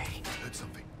see. Heard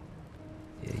something.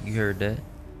 Yeah, you heard that.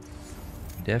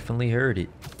 You definitely heard it.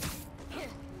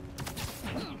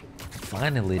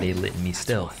 Finally, they let me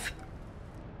stealth.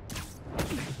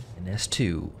 And that's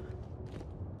two.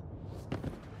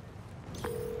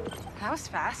 That was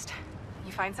fast.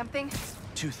 You find something?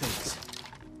 Two things.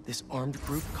 This armed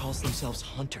group calls themselves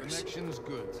Hunters.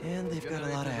 Good. And they've got a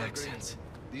lot of accents.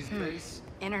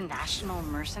 International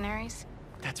mercenaries?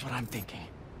 That's what I'm thinking.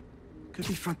 Could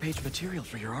be front page material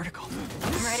for your article.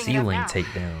 Ceiling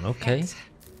takedown, okay.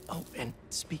 Oh, and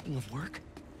speaking of work,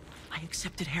 I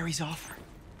accepted Harry's offer.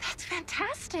 That's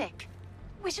fantastic.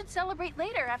 We should celebrate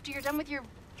later after you're done with your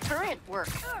current work.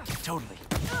 Totally.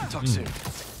 Talk soon.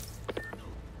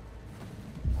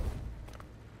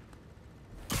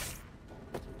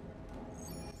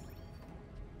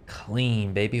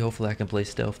 Clean, baby. Hopefully I can play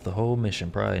stealth the whole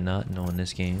mission. Probably not, knowing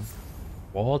this game.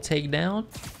 Wall takedown?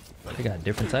 They got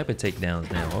different type of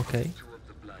takedowns now. Okay.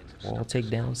 Wall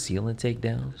takedown, ceiling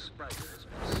takedowns.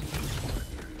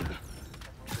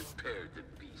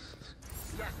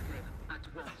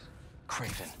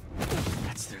 Craven.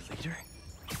 That's their leader?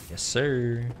 Yes,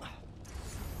 sir.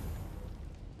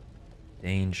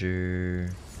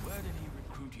 Danger. Where did he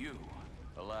recruit you?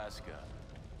 Alaska.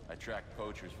 I tracked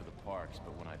poachers for the parks,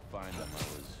 but when I'd find them, I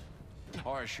was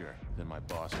harsher than my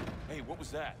boss. Hey, what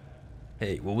was that?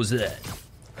 Hey, what was that?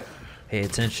 Pay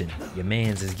attention. Your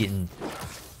mans is getting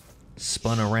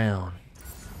spun around.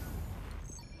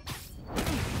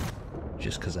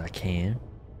 Just because I can.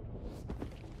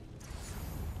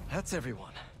 That's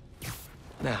everyone.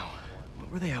 Now,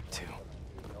 what were they up to?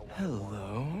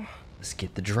 Hello? Let's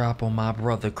get the drop on my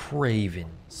brother Craven.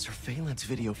 Surveillance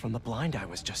video from the blind I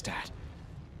was just at.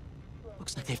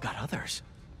 Looks like they've got others.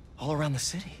 All around the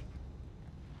city.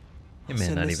 Your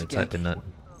man not even typing nothing.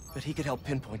 But he could help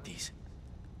pinpoint these.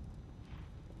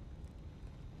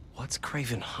 What's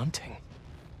Craven hunting?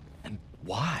 And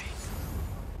why?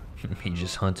 He's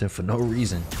just hunting for no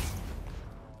reason.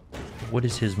 What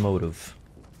is his motive?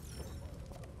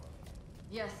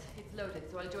 Yes, it's loaded,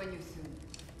 so I'll join you soon.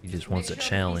 He just wants a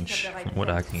challenge, from what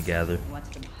I can gather.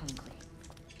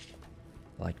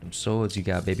 Like them swords you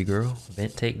got, baby girl.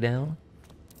 Vent takedown.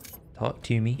 Talk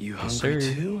to me. You Yes, hungry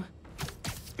sir. too?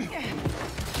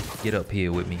 Get up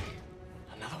here with me.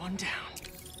 Another one down.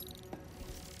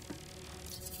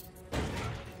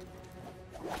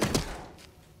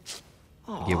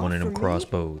 Get one of them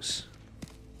crossbows.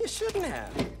 You shouldn't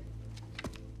have.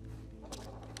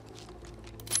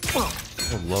 Oh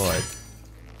Lord.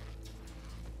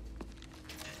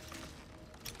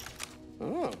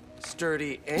 Oh,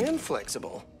 sturdy and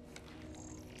flexible.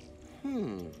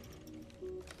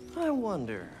 I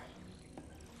wonder.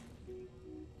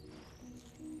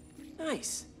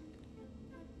 Nice.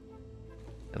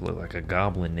 It looked like a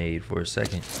goblin nade for a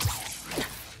second.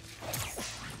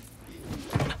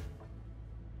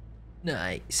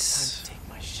 Nice. Time to take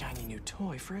my shiny new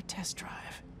toy for a test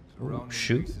drive. Ooh,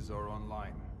 shoot. Oh,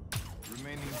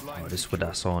 this is what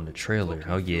I saw in the trailer.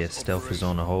 Oh yeah, stealth is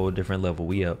on a whole different level.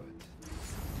 We up.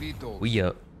 We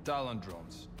up. Talon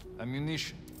drones,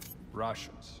 ammunition,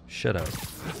 rations. Shut up.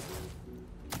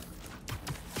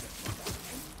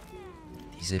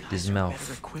 He zipped his mouth.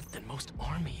 Better equipped than most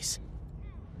armies.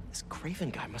 This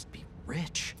Craven guy must be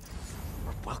rich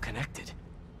or well connected.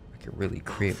 I could really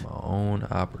create my own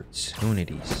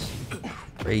opportunities.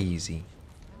 Crazy.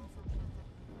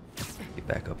 Get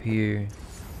back up here.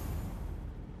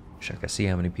 Wish I could see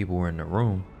how many people were in the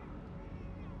room.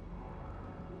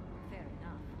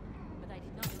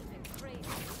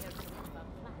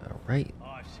 Right.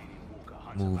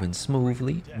 Moving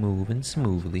smoothly, moving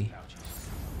smoothly.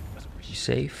 You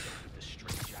safe?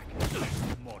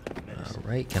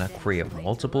 Alright, can I create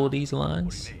multiple of these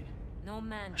lines?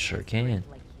 I sure can.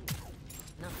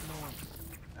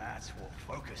 That's what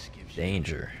focus gives you.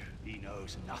 Danger. He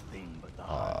knows nothing but the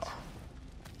hunt.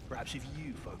 Perhaps if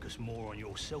you focus more on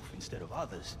yourself instead of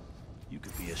others, you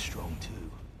could be as strong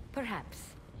too. Perhaps.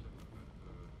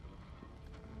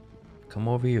 Come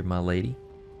over here, my lady.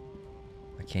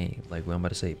 I can't, like what I'm about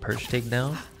to say, perch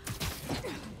takedown.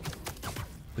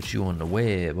 Put you on the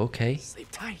web, okay. Sleep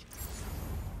tight.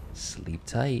 Sleep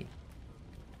tight.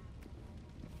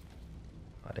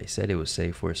 Oh, they said it was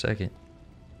safe for a second.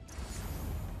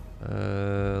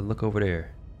 Look over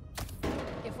there.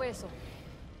 ¿Qué fue eso?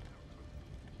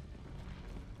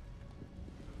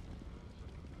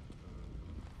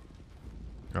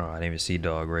 Oh, I didn't even see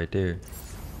dog right there.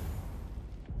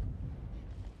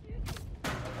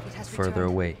 Further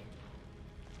away.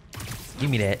 Give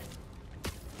me that.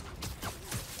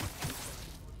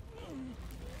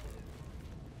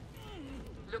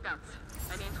 Look out.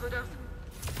 Any intruders?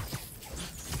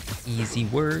 Easy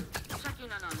work.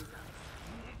 Checking on us.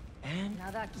 And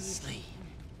sleep.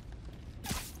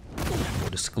 Go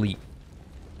to sleep.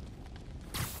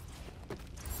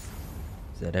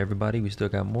 Is that everybody? We still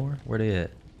got more? Where they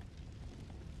at?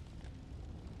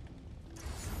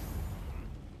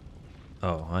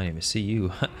 Oh, I didn't even see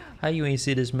you. How you ain't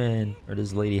see this man or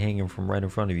this lady hanging from right in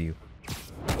front of you?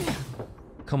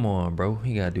 Come on, bro.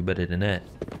 You gotta do better than that.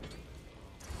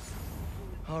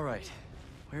 All right,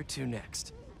 where to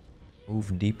next?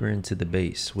 Move deeper into the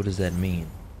base. What does that mean?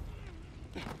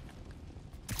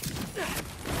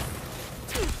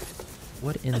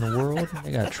 What in the world?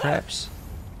 They got traps?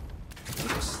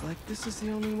 Looks like this is the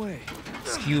only way.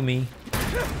 Excuse me.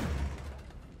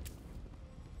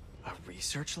 A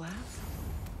research lab?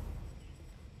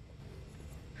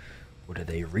 What are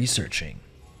they researching?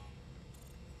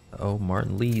 Oh,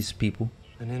 Martin Lee's people.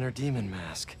 An inner demon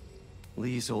mask.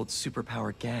 Lee's old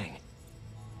superpowered gang.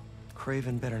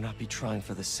 Craven better not be trying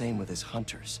for the same with his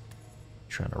hunters.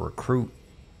 Trying to recruit.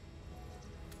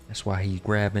 That's why he's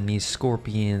grabbing these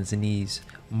scorpions and these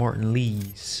Martin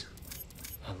Lees.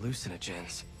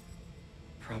 Hallucinogens.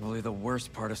 Probably the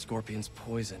worst part of Scorpion's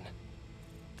poison.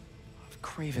 If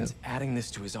Craven's adding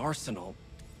this to his arsenal...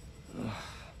 Ugh.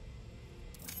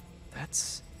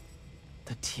 That's...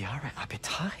 the Tiara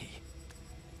Apitai.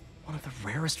 One of the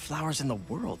rarest flowers in the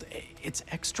world. Its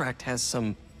extract has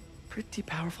some pretty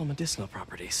powerful medicinal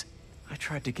properties. I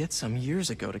tried to get some years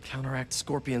ago to counteract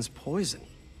Scorpion's poison,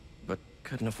 but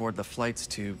couldn't afford the flights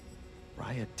to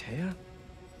Raiatea?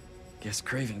 Guess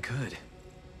Craven could.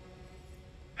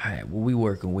 Alright, what we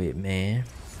working with, man?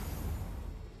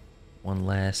 One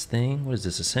last thing. What is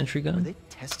this, a sentry gun? Are they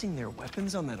testing their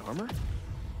weapons on that armor?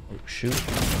 Oh, shoot.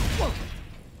 Whoa!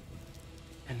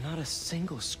 And not a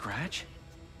single scratch?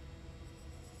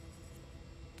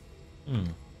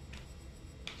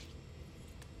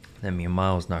 That means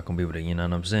Miles not gonna be able to, you know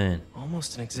what I'm saying?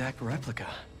 Almost an exact replica.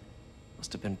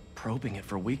 Must have been probing it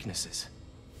for weaknesses.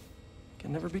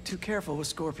 Can never be too careful with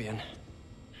Scorpion.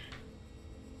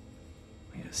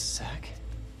 Wait a sec.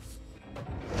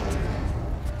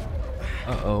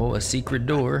 Uh-oh, a secret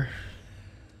door.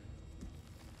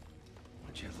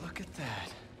 Would you look at that?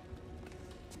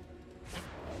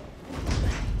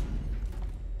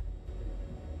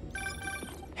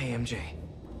 Hey, MJ.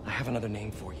 I have another name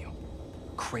for you.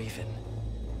 Craven.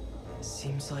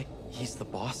 Seems like he's the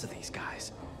boss of these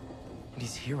guys. And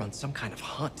he's here on some kind of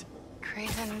hunt.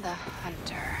 Craven the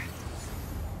Hunter.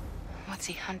 What's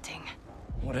he hunting?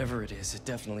 Whatever it is, it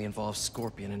definitely involves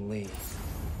Scorpion and Lee.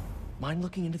 Mind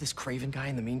looking into this Craven guy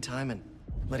in the meantime and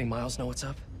letting Miles know what's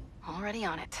up? Already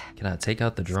on it. Can I take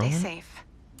out the drone? Stay safe.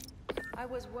 I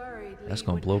was worried That's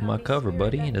gonna blow my cover,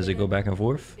 buddy. Does it go back and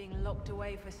forth? being locked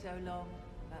away for so long.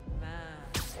 That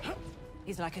man.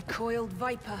 He's like a coiled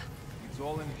viper. It's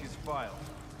all in his file.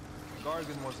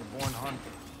 Gargan was a born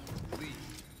hunter. Lee,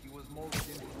 he was molded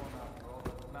into one after all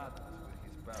that matters with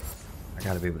his barrel. I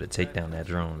gotta be able to take down that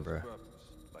drone, bro.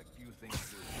 Like few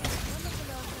things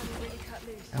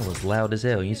That was loud as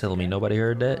hell. You telling me nobody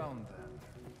heard that?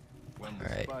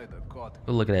 Alright. Go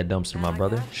look at that dumpster, my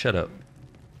brother. Shut up.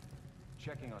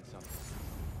 Checking on something.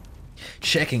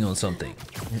 Checking on something.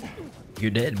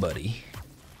 You're dead, buddy.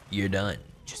 You're done.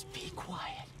 Just be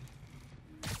quiet.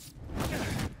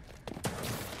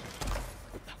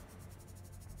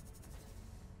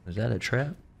 Is that a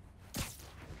trap?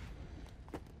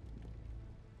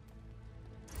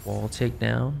 Wall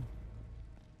takedown.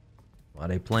 Why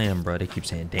they playing, bro? They keep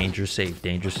saying danger safe,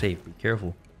 be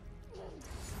careful.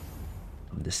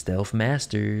 I'm the stealth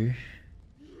master.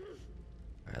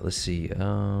 Alright, let's see.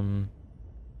 Can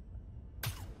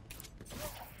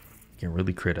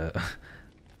really create a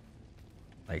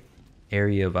like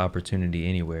area of opportunity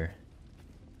anywhere.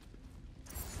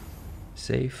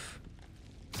 Safe.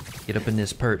 Get up in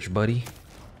this perch, buddy.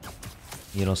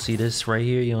 You don't see this right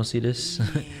here? You don't see this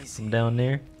from down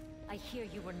there? I hear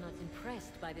you were not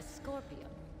impressed by the Scorpion.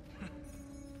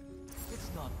 It's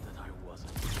not that I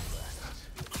wasn't impressed.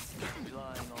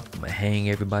 I'm gonna hang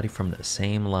everybody from the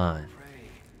same line.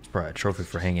 It's probably a trophy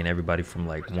for hanging everybody from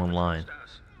like one line.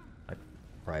 Like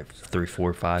probably 3,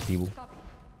 4, 5 people.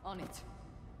 On it.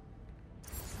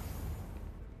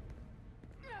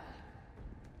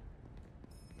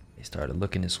 They started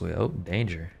looking this way. Oh,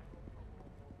 danger.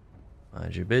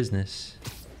 Mind your business.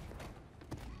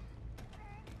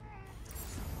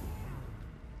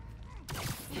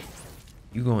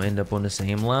 You gonna end up on the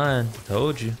same line.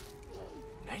 Told you.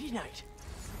 Nighty night.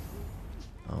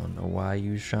 I don't know why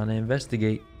you was trying to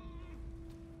investigate.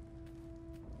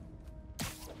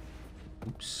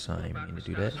 Oops, I didn't mean to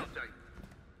do that.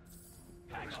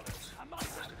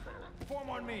 Form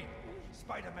on me.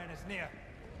 Spider-Man is near.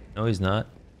 No, he's not.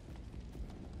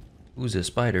 Who's a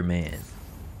Spider-Man?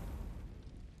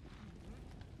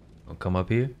 I'll come up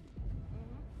here.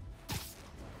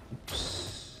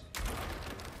 Oops.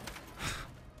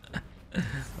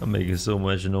 I'm making so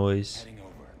much noise.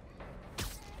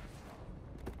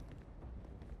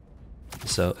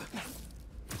 What's up?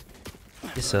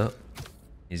 What's up?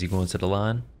 Is he going to the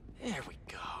line? There we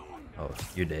go. Oh,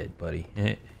 you're dead, buddy.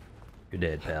 You're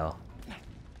dead, pal.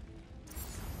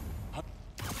 Let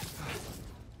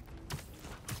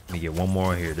me get one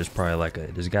more here. There's probably like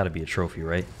there's gotta be a trophy,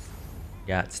 right?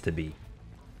 Gots to be.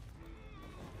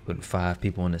 Putting 5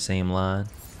 people in the same line.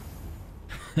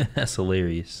 That's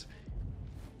hilarious.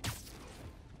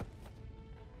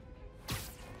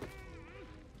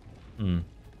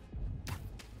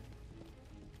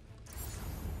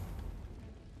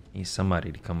 Need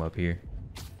somebody to come up here.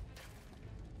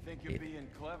 Think you're being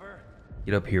clever?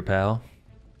 Get up here, pal.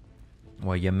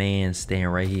 While your man's staying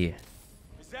right here.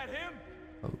 Is that him?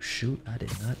 Oh shoot, I did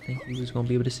not think he was gonna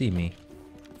be able to see me.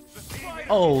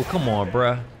 Oh, come on,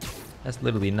 bruh. That's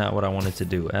literally not what I wanted to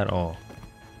do at all.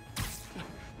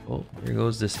 Oh, there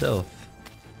goes the stealth.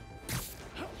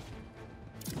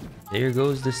 There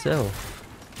goes the stealth.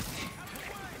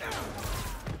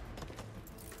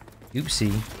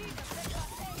 Oopsie.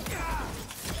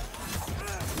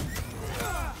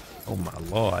 Oh my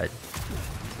lord.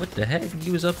 What the heck?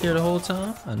 You was up there the whole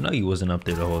time? I know you wasn't up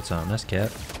there the whole time. That's cap.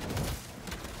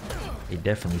 They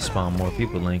definitely spawned more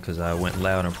people in because I went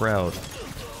loud and proud.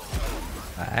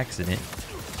 By accident.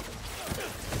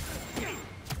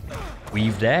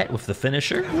 Weave that with the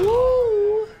finisher.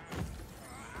 Woo!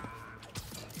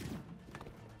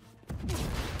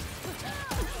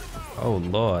 Oh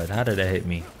lord, how did that hit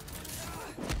me?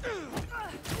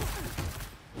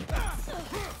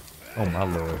 Oh my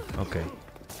lord, okay.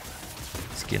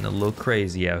 It's getting a little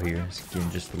crazy out here. It's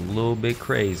getting just a little bit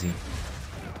crazy.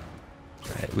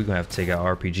 Alright, we're gonna have to take out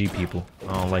RPG people.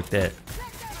 I don't like that.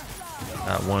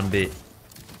 Not one bit.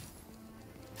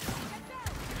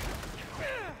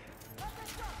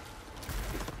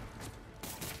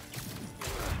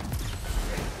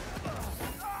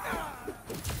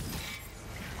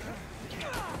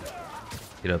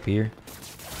 Get up here.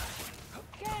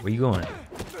 Where you going?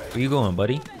 Where you going,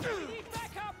 buddy?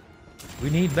 We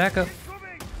need backup.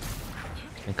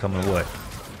 Incoming what?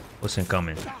 What's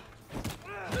incoming?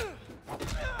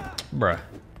 Bruh.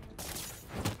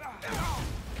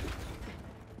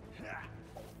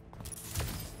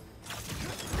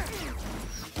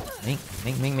 Mink.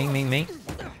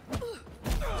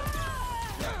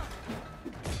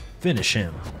 Finish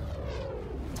him.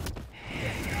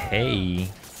 Hey.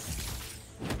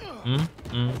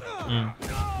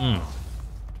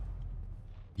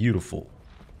 Beautiful.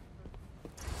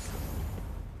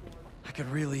 I could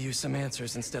really use some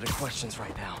answers instead of questions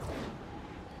right now.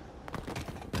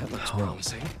 That looks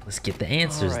promising. Let's get the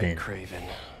answers then. Craven,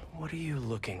 what are you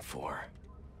looking for?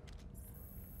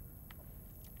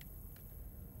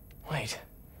 Wait.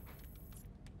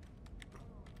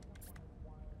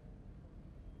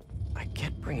 I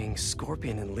get bringing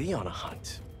Scorpion and Lee on a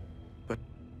hunt, but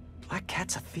Black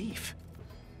Cat's a thief.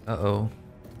 Uh-oh.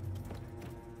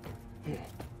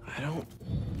 I don't...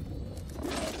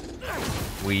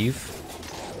 Weave.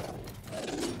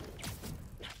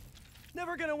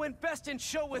 Never gonna win best in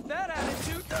show with that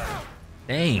attitude.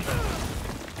 Dang.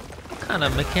 What kind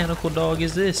of mechanical dog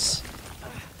is this?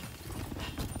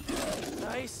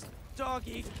 Nice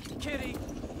doggy, kitty,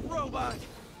 robot.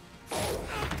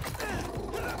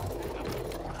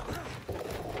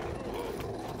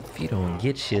 You don't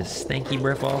get your stanky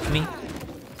breath off me.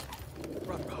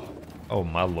 Oh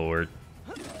my lord.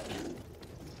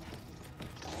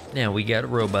 Now we got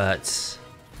robots.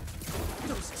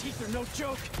 Those teeth are no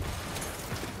joke.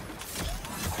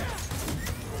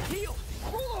 Heal!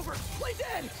 Roll over! Play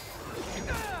dead!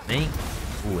 Dang.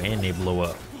 Ooh, and they blow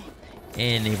up.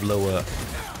 And they blow up.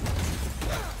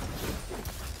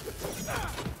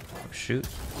 Oh, shoot.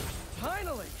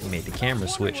 Finally! He made the camera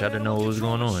switch. I didn't know what was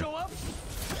going on.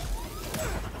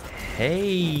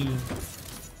 Hey.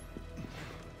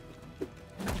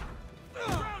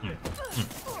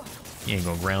 You ain't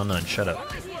gonna ground none. Shut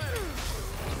up.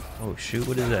 Oh shoot,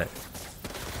 what is that?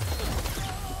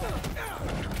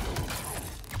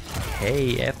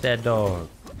 Hey, F that dog.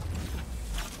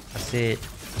 I said,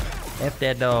 F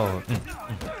that dog.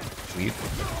 Weird.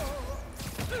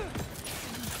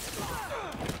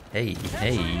 Hey,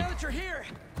 hey. Now that you're here,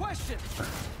 question: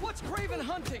 what's Craven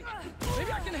hunting?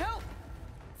 Maybe I can help.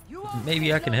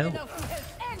 Maybe I can help.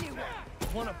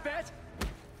 Wanna bet?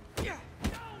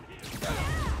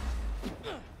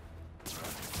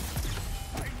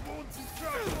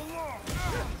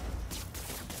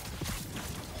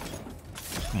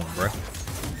 Come on, bro.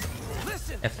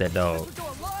 Listen, F that dog. this would go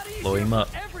a lot easier Blow him up.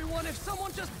 for everyone if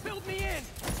someone just filled me in.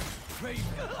 Craven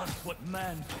hunts what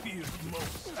man fears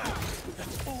most.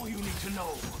 That's all you need to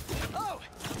know. Oh,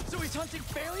 so he's hunting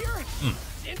failure?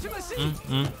 Intimacy?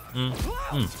 And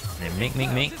then mink.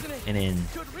 And then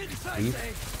boop.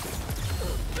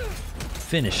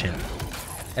 Finish him.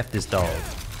 F this dog.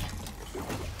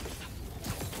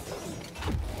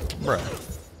 Bruh.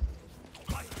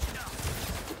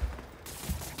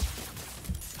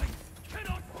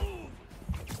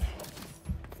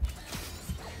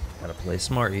 Gotta play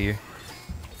smart here.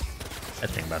 That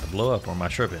thing about to blow up, or am I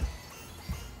tripping?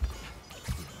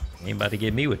 Ain't about to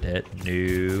get me with that.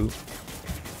 No.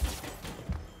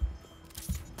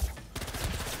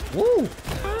 Woo!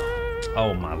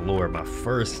 Oh my lord, my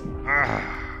first.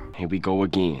 Here we go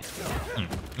again.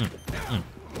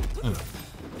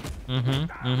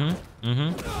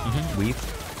 Weave.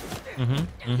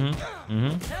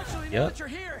 Actually, now Yep. that you're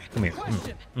here, Come here.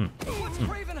 question: what's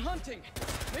Craven hunting?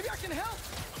 Maybe I can help.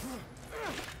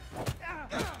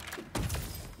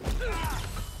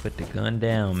 Put the gun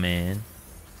down, man.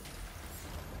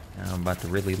 Now I'm about to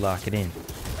really lock it in.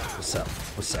 What's up?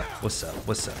 What's up? What's up?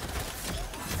 What's up?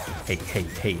 Hey.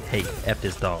 F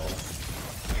this dog.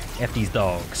 F these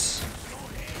dogs.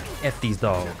 F these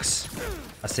dogs.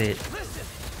 I said,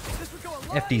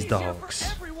 F these dogs.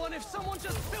 Everyone, if someone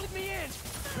just filled me in.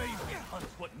 Craven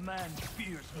hunts what man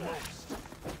fears most.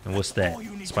 And what's that?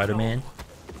 Spider-Man?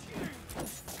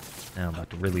 Now I'm about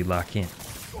to really lock in.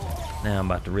 Now I'm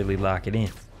about to really lock it in.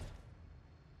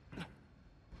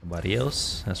 Nobody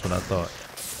else? That's what I thought.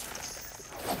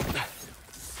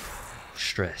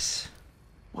 Stress.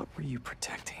 What were you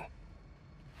protecting?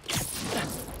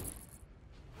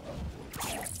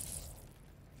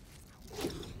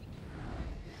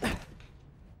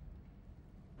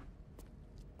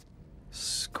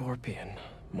 Scorpion,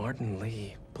 Martin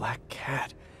Lee, Black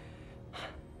Cat.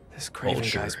 This Craven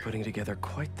Vulture. guy's putting together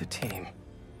quite the team.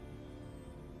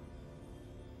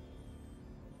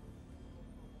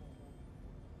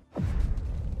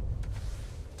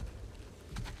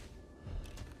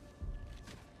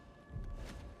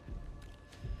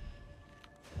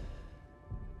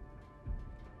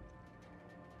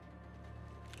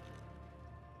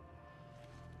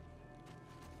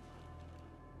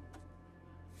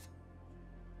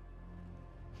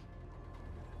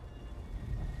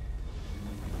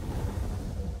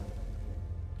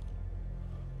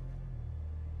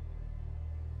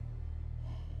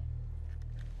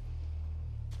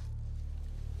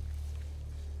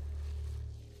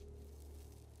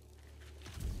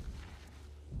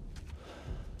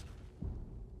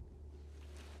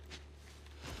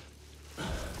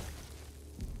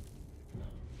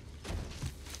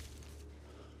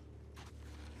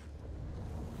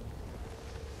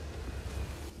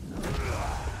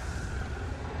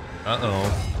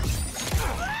 Uh-oh.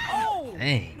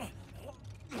 Dang.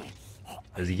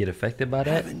 Does he get affected by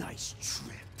that? Have a nice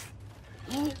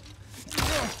trip.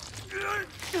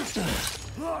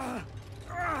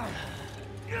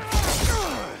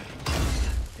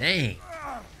 Dang.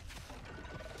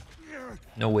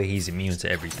 No way he's immune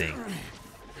to everything.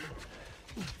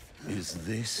 Is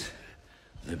this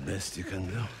the best you can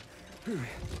do?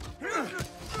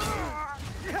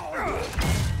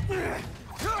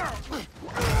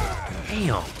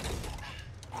 Damn.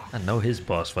 I know his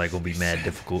boss fight gonna be mad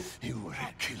difficult. You were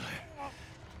a killer.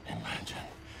 Imagine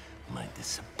my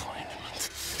disappointment.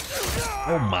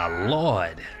 Oh my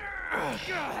lord.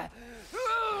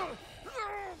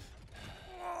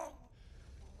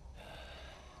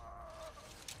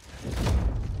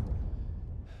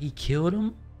 He killed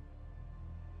him?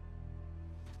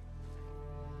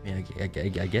 I mean,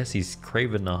 I guess he's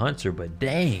craving the hunter, but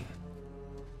dang.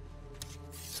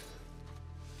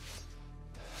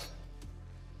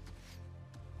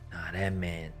 Nah, that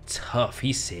man tough.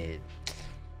 He said.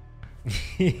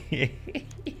 He's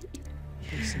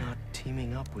not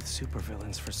teaming up with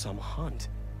supervillains for some hunt.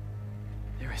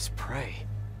 There is prey.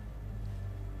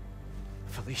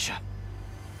 Felicia.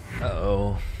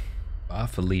 Uh-oh. Bye,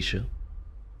 Felicia.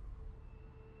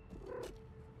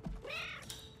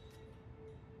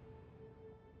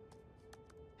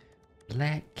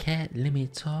 Black cat, let me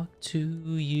talk to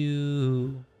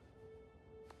you.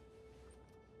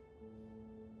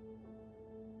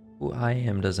 Who I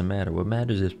am doesn't matter. What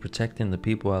matters is protecting the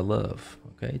people I love.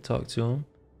 Okay, talk to him.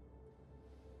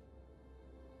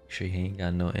 Make sure he ain't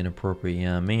got no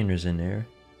inappropriate manners in there.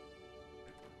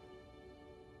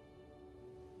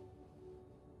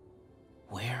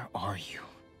 Where are you?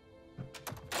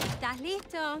 ¿Estás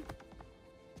listo?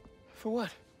 For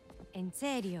what? En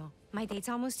serio? My date's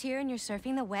almost here and you're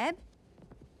surfing the web?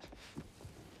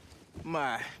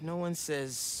 No one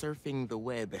says surfing the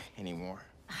web anymore.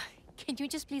 Can you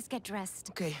just please get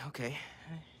dressed? Okay.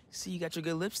 See, you got your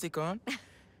good lipstick on. You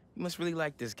must really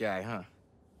like this guy, huh?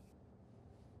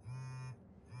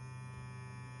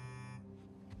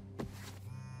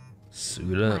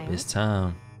 Suit up, it's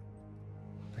time.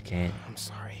 I can't. I'm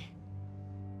sorry.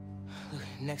 Look,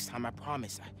 next time, I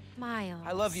promise. Miles.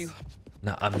 I love you.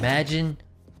 Now imagine.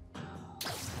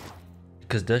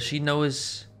 Because does she know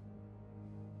his...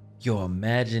 Yo,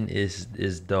 imagine is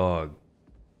dog.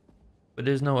 But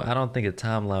there's no... I don't think a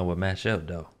timeline would match up,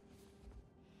 though.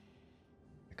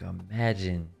 Like,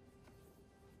 imagine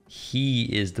he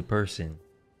is the person.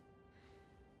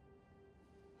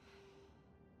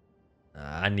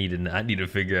 I need to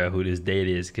figure out who this date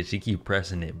is, because she keep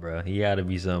pressing it, bro. He gotta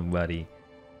be somebody.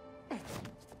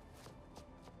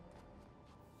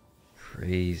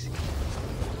 Crazy.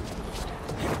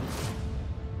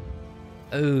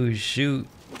 Oh, shoot.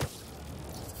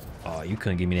 Oh, you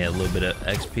couldn't give me that little bit of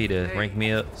XP to rank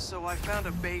me up. So I found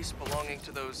a base belonging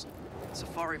to those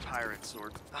safari pirates,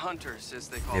 or hunters, as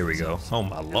they call Here we go. themselves. Oh,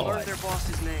 my And lord. learned their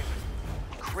boss's name,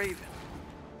 Craven.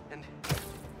 And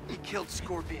he killed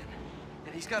Scorpion.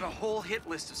 And he's got a whole hit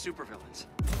list of supervillains.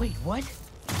 Wait, what?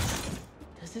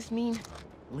 Does this mean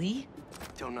Lee?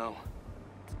 Don't know.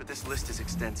 But this list is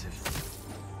extensive.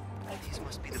 These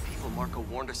must be the people Marco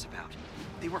warned us about.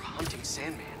 They were hunting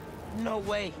Sandman. No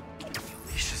way.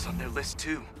 Felicia's on their list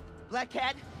too. Black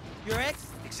Cat? Your ex?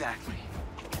 Exactly.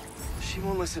 She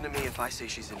won't listen to me if I say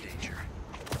she's in danger.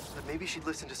 But maybe she'd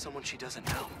listen to someone she doesn't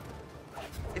know.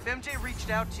 If MJ reached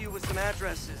out to you with some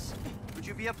addresses, would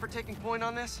you be up for taking point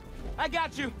on this? I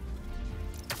got you.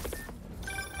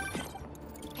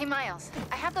 Hey, Miles.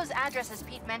 I have those addresses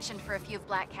Pete mentioned for a few of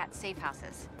Black Cat's safe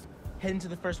houses. Heading to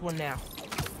the first one now.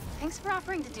 Thanks for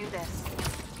offering to do this.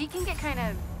 Pete can get kind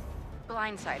of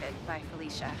blindsided by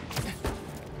Felicia.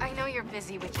 I know you're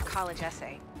busy with your college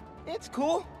essay. It's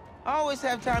cool. I always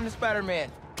have time to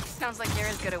Spider-Man. Sounds like you're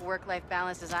as good at work-life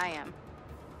balance as I am.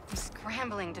 I'm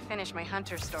scrambling to finish my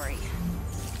hunter story.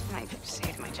 Might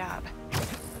save my job.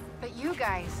 But you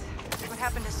guys, what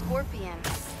happened to Scorpion?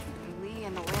 And Lee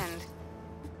and the Wind?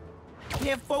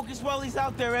 Can't focus while he's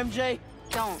out there, MJ.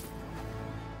 Don't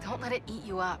let it eat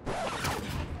you up.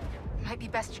 Might be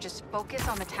best to just focus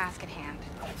on the task at hand.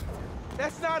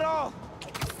 That's not all.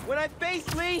 When I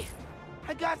face Lee,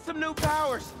 I got some new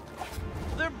powers.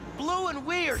 They're blue and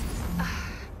weird.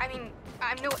 I mean,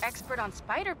 I'm no expert on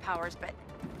spider powers, but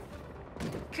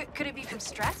could it be from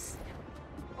stress?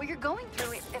 What you're going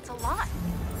through, it's a lot.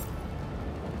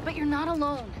 But you're not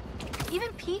alone.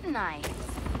 Even Pete and I,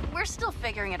 we're still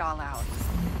figuring it all out.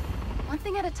 One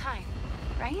thing at a time,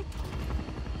 right?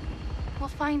 We'll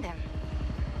find him.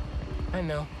 I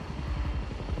know.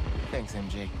 Thanks,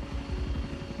 MJ.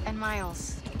 And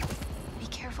Miles, be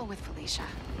careful with Felicia.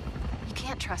 You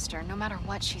can't trust her, no matter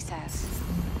what she says.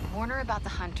 Warn her about the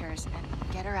hunters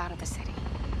and get her out of the city.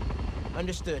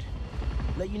 Understood.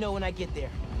 Let you know when I get there.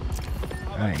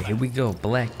 Alright, here we go.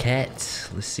 Black Cat.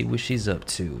 Let's see what she's up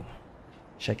to.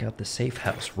 Check out the safe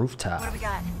house rooftop. What do we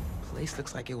got? Place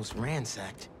looks like it was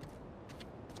ransacked.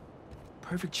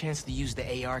 Perfect chance to use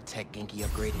the AR tech Genki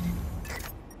upgraded.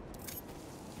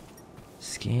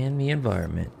 Scan the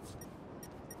environment.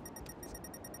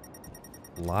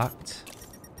 Locked.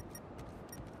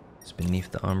 It's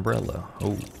beneath the umbrella.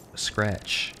 Oh, a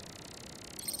scratch.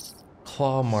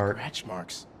 Claw mark. Scratch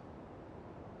marks.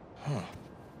 Huh.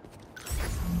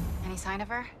 Any sign of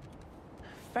her?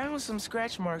 Found some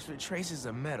scratch marks with traces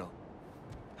of metal.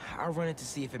 I'll run it to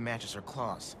see if it matches her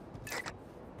claws.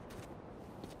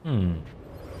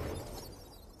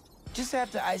 Just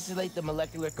have to isolate the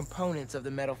molecular components of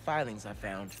the metal filings I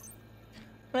found.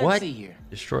 What? Let's see here.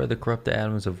 Destroy the corrupted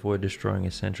atoms, avoid destroying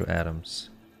essential atoms.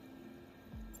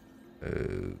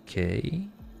 Okay.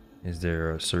 Is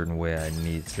there a certain way I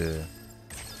need to...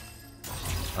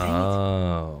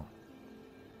 Oh.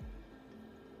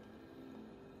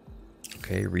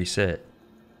 Okay, reset.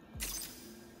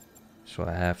 So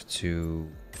I have to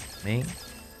mink.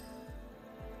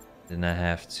 Then I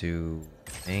have to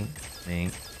mink.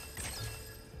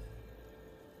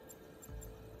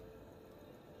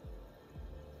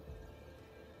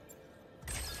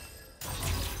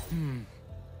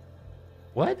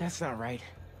 What? That's not right.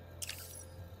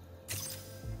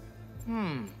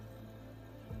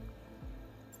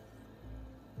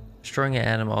 Destroying an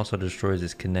atom also destroys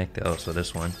its connector. Oh, so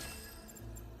this one.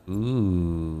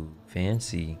 Ooh,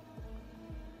 fancy.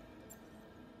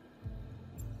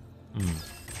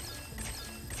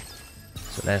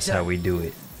 So that's how we do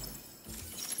it.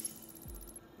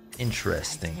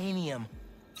 Interesting. Titanium.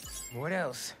 What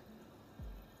else?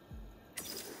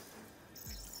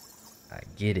 I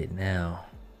get it now.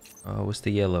 Oh, what's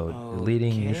the yellow?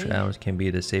 Deleting neutral atoms can be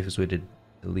the safest way to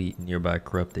delete nearby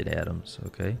corrupted atoms.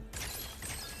 Okay.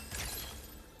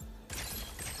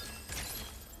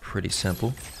 Pretty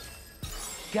simple.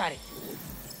 Got it.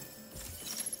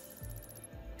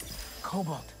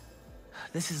 Cobalt.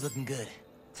 This is looking good.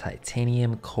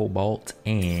 Titanium, cobalt,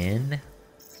 and...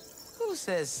 Who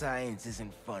says science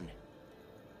isn't fun?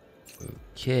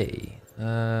 Okay.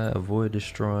 Avoid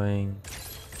destroying...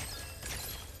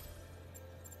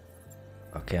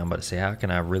 Okay, I'm about to say, how can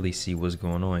I really see what's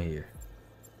going on here?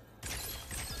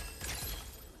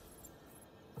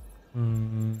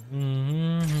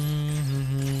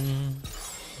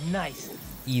 Nice.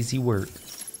 Easy work.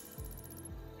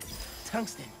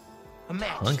 Tungsten. A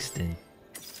match. Tungsten.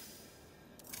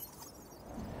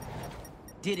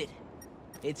 Did it.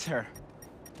 It's her.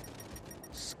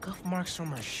 Scuff marks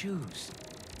from her shoes.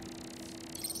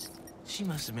 She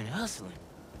must have been hustling.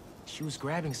 She was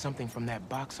grabbing something from that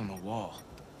box on the wall.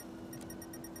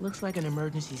 Looks like an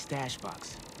emergency stash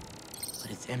box,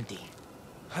 but it's empty.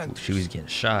 Ooh, she was getting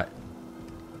shot.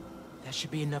 That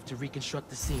should be enough to reconstruct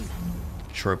the scene.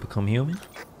 Troy become human?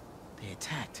 They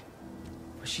attacked,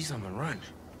 but she's on the run.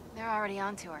 They're already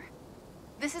onto her.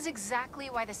 This is exactly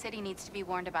why the city needs to be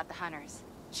warned about the hunters.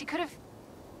 She could have...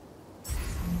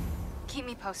 Keep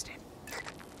me posted.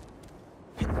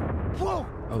 Whoa!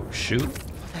 Oh, shoot.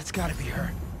 That's gotta be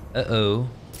her. Uh-oh.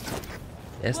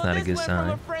 That's not a good From sign.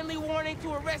 a friendly warning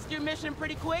to a rescue mission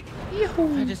pretty quick.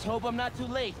 Yahoo. I just hope I'm not too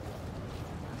late.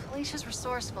 Felicia's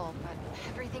resourceful, but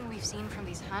everything we've seen from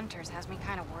these hunters has me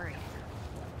kind of worried.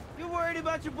 You're worried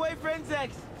about your boyfriend's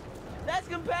ex. That's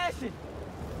compassion.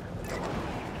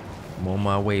 I'm on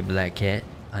my way, Black Cat.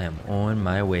 I am on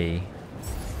my way.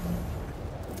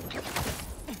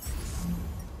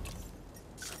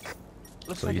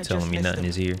 Looks So like you're I telling just me missed nothing them.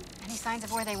 is here? Any signs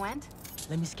of where they went?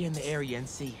 Let me scan the area and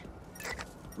see.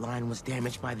 Line was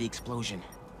damaged by the explosion.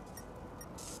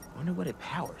 Wonder what it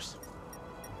powers.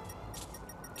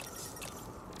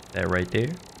 That right there?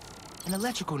 An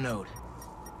electrical node.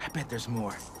 I bet there's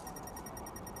more.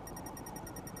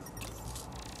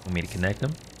 Want me to connect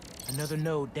them? Another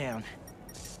node down.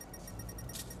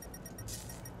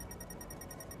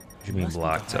 What you mean Must be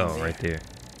blocked? behind Oh, there. right there.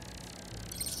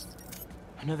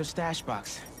 Another stash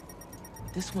box.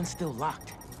 This one's still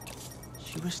locked.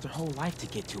 She risked her whole life to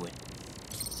get to it.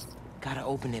 Gotta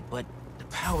open it, but the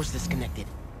power's disconnected.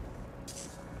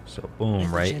 So boom, The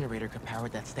right? generator could power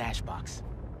that stash box.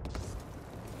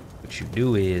 What you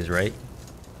do is, right?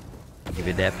 Give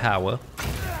it that power,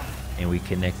 and we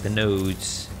connect the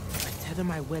nodes. I tether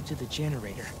my web to the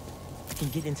generator. I can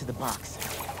get into the box.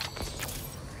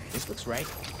 This looks right.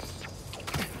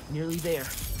 Nearly there.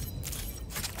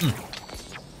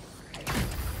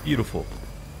 Beautiful.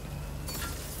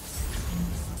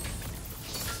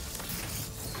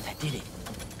 That did it.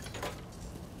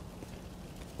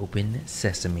 Open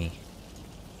sesame.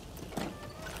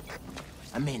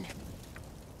 I'm in.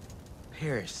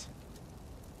 Paris.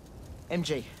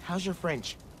 MJ, how's your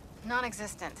French?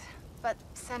 Non-existent, but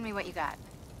send me what you got.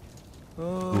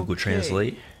 Google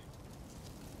Translate.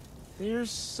 There's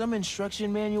some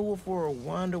instruction manual for a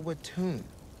Wanda Watoon.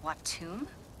 What tomb?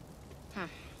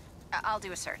 I'll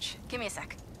do a search. Give me a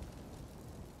sec.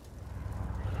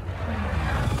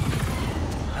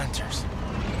 Hunters.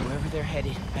 Wherever they're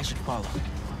headed, I should follow.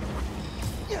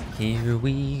 Here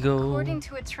we go. According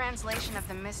to a translation of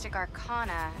the Mystic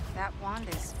Arcana, that wand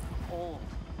is old.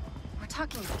 We're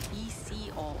talking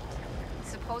BC old.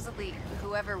 Supposedly,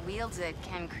 whoever wields it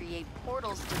can create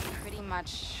portals to pretty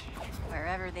much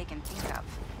wherever they can think of.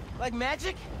 Like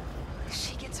magic?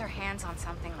 She gets her hands on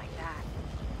something like that.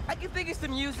 I can think of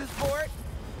some uses for it.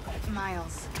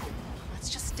 Miles, let's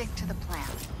just stick to the plan.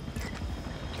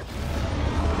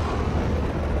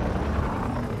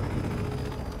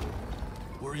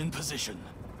 We're in position.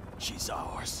 She's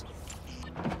ours.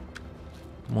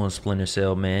 Come on, Splinter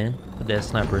Cell, man. Put that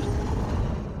sniper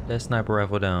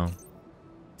rifle down.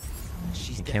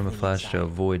 And camouflage to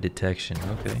avoid detection.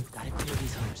 Okay. Gotta clear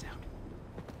these hunters out.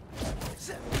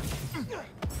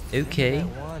 Okay. That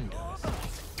one does.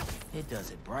 It does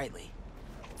it brightly.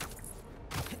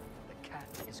 The cat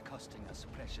is costing us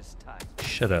precious time.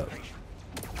 Shut up.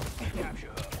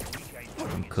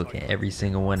 I'm cooking every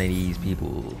single one of these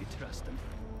people.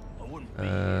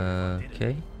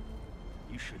 Okay.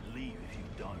 You should leave if you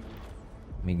don't.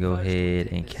 Let me go ahead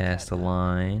and cast a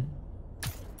line.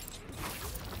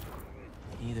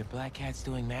 Either Black Cat's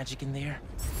doing magic in there,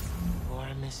 or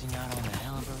I'm missing out on a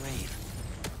hell of a raid.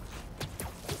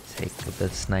 Take the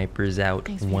snipers out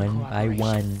one by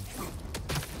one.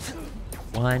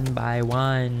 One by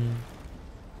one.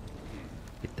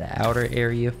 Get the outer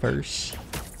area first.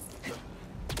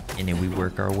 And then we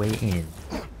work our way in.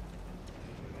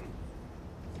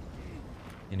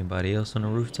 Anybody else on the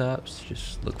rooftops?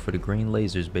 Just look for the green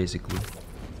lasers, basically.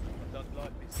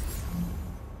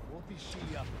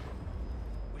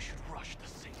 We should rush the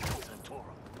Saint Centauro.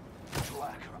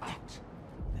 Drag her out.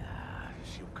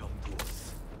 She'll come to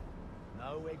us.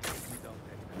 No exit we don't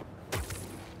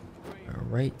take.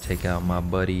 Alright, take out my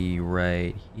buddy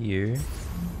right here.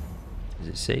 Is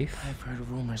it safe? I've heard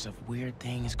rumors of weird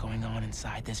things going on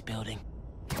inside this building.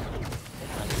 But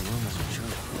the rumors are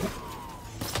true.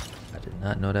 I did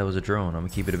not know that was a drone. I'm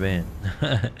gonna keep it a band.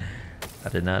 I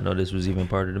did not know this was even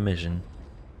part of the mission.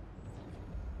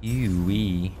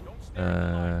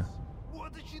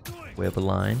 Web a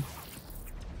line.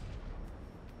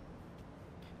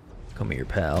 Come here,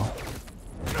 pal.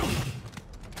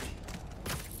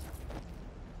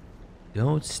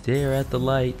 Don't stare at the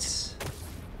lights.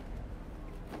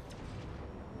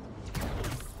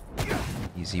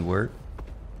 Easy work.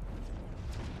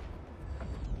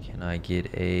 Can I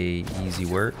get a easy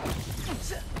work?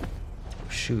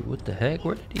 Shoot, what the heck?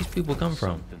 Where did these people come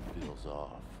from?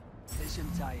 This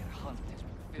entire hunt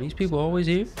is These people always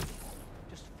here?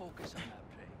 just focus on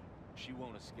that prey. She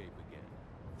won't escape again.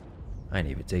 I ain't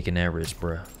even taking that risk,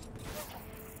 bruh.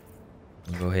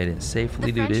 Go ahead and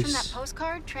safely do The French this. from that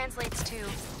postcard translates to,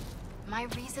 "My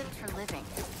reason for living.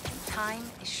 Time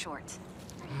is short."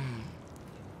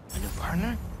 A new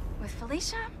partner? With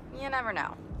Felicia, you never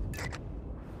know.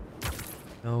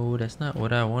 No, that's not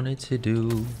what I wanted to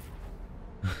do.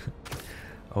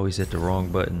 Always hit the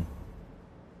wrong button.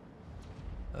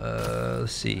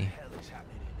 Let's see.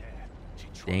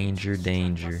 Danger,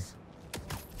 danger.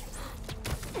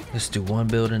 Let's do one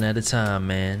building at a time,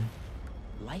 man.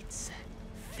 Lights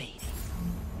fading.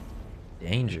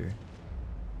 Danger?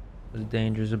 What's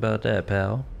dangerous about that,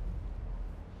 pal?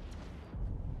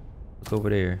 Look over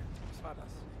there.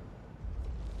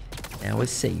 Now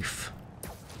it's safe.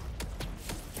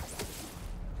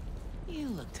 You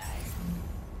look tired.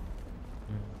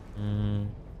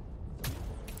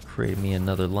 Create me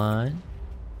another line.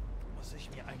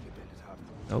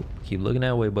 Nope. Keep looking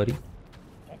that way, buddy.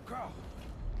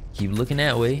 Keep looking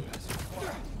that way.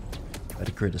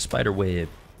 Gotta create a spider web.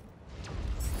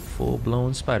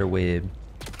 Full-blown spider web.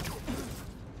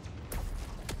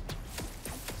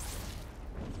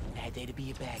 Bad day to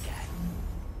be a bad guy.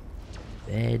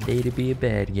 Bad day to be a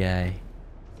bad guy.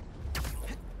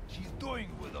 She's toying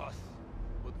with us,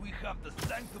 but we have the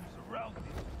sanctums around it.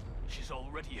 She's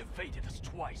already evaded us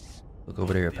twice. Look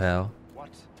over there, pal. What?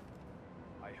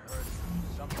 I heard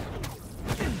something.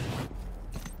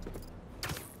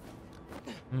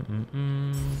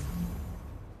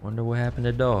 Wonder what happened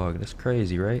to dog. That's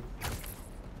crazy, right?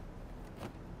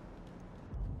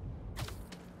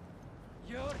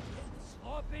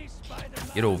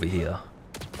 Get over here.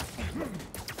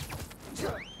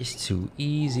 It's too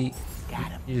easy.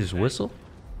 You just whistle?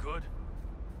 Good.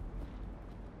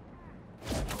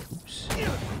 Oops.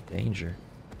 Danger.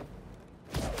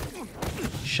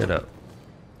 Shut up.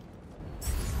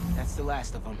 That's the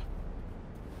last of them.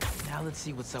 Now let's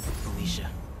see what's up with Felicia.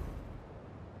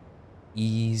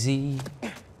 Easy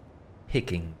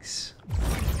pickings.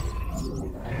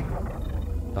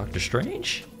 Doctor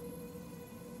Strange?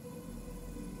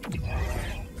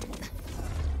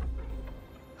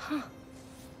 Huh.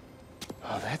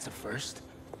 Oh, that's a first.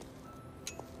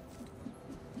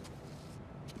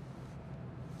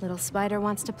 Little spider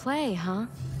wants to play, huh?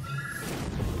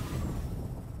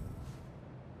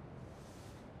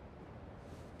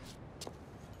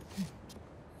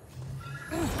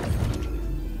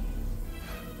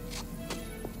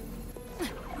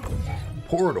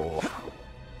 portal.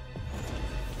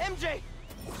 MJ!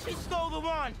 She stole the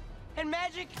wand! And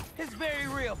magic is very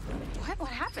real. What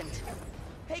happened?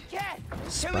 Hey, Cat!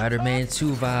 Spider-Man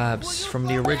 2 vibes from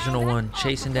the original one,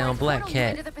 chasing down Black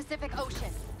Cat. Into the Pacific Ocean.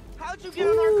 How'd you get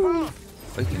on our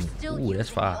call? Ooh, that's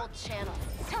fire. Old channel.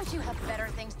 Don't you have better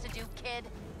things to do, kid?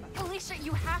 Alicia,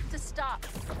 you have to stop.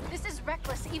 This is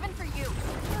reckless, even for you.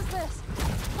 Who's this?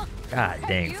 God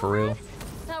dang, for real.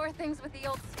 How are things with the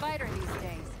old spider these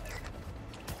days?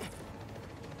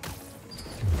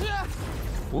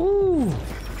 Ooh,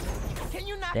 Can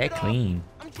you knock that it off? clean.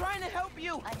 I'm trying to help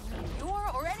you. I need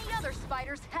your or any other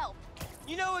spider's help.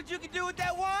 You know what you can do with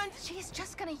that wand? She's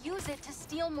just gonna use it to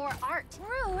steal more art.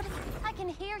 Rude. I can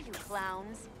hear you,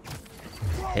 clowns.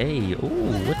 Hey,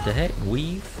 ooh, what the heck,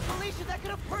 weave? Alicia, that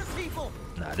could have hurt people.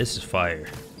 Nah, this is fire.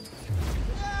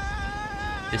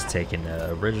 It's taking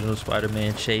the original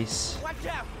Spider-Man chase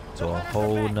to a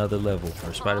whole nother level.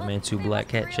 Or Spider-Man 2 Black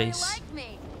Cat chase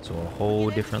to a whole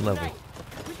different level.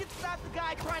 We can stop the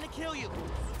guy trying to kill you.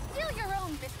 Steal your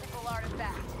own mystical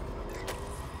artifact.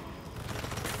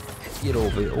 Get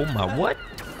over it. Oh my, what?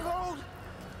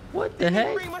 What the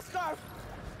heck? Bring my scarf.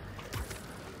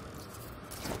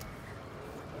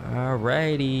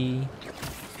 Alrighty.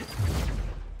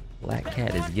 Black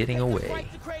Cat is getting away.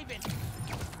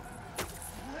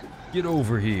 Get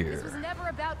over This here. was never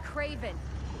about Craven.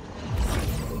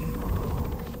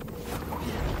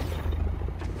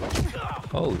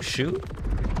 Oh, shoot.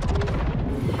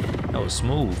 That was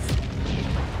smooth.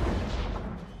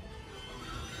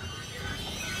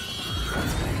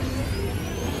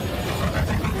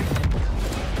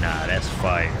 Nah, that's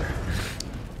fire.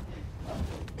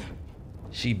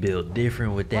 She built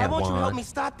different with that Why won't you help wand. me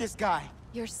stop this guy?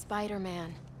 You're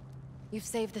Spider-Man. You've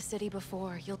saved the city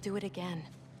before. You'll do it again.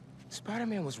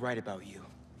 Spider-Man was right about you.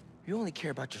 You only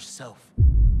care about yourself.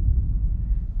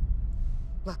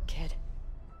 Look, kid.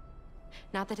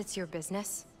 Not that it's your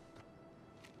business.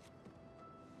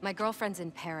 My girlfriend's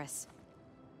in Paris.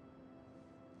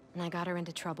 And I got her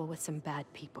into trouble with some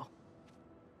bad people.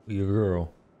 Your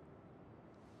girl.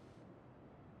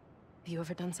 Have you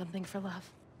ever done something for love?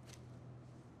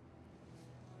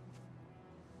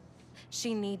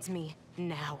 She needs me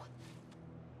now.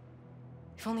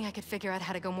 If only I could figure out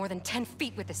how to go more than 10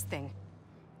 feet with this thing.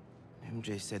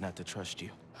 MJ said not to trust you.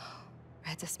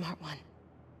 Red's a smart one.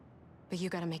 But you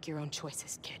gotta make your own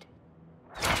choices, kid.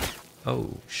 Oh,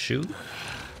 shoot.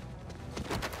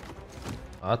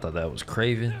 I thought that was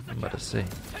Craven. I'm about to say.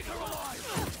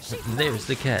 There's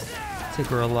the cat. Take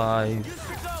her alive.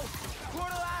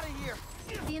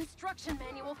 The instruction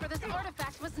manual for this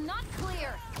artifact was not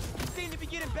clear. You seem to be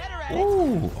getting better at it.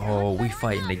 Ooh. Oh, we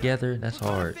fighting together? That's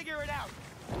hard. Figure it out.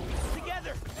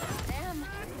 Together.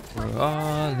 We're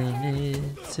all in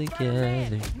it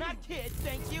together. Not kid,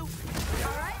 thank you.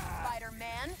 All right,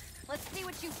 Spider-Man. Let's see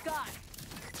what you've got.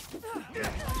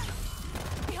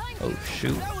 Oh,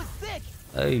 shoot. That was sick.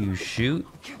 Oh, shoot.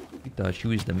 You thought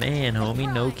you was the man,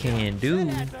 homie. No can do.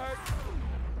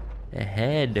 That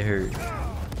had to hurt.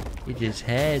 It just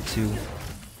had to.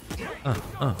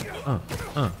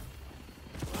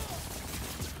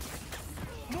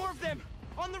 More of them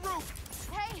on the roof.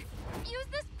 Hey, use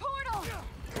this portal.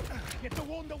 Get the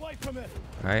wand away from it.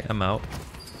 Alright, I'm out.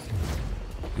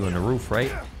 You on the roof,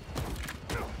 right?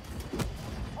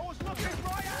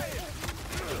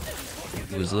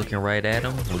 He was looking right at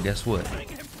him. Well, guess what?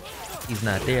 He's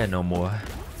not there no more.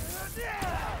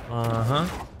 Uh-huh.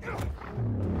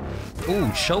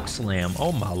 Ooh, choke slam.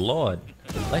 Oh my lord.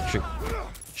 Electric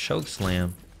choke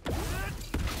slam.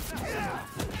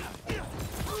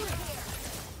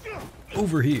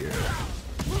 Over here.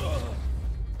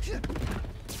 There's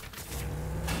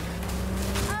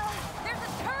a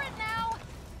turret now.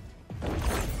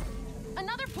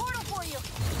 Another portal for you.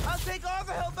 I'll take all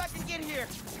the help I can get here.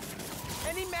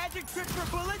 Any magic tricks or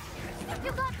bullets?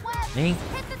 You got webs. Me?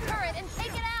 Hit the turret and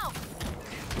take it out.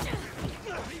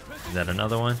 Is that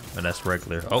another one? Oh, that's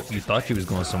regular. Oh, you thought you was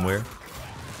going somewhere.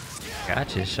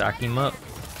 Gotcha. Shock him up.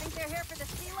 Think they're here for the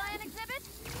sea lion exhibit?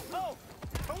 Oh,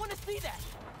 I want to see that.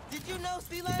 Did you know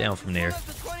sea lions Get down from there. can swim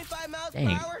up to 25 miles Dang.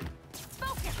 per hour?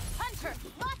 Focus, Hunter.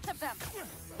 Lots of them.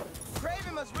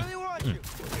 Craven must really want you.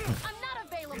 I'm not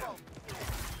available.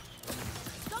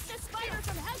 Stop this spider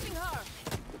from helping her.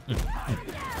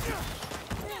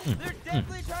 They're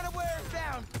definitely trying to wear us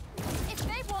down. If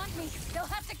they want me, they'll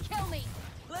have to kill me.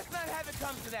 Let's not have it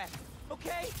come to that,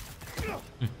 okay?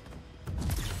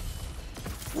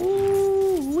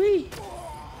 Ooh wee.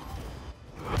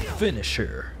 Finish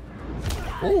her.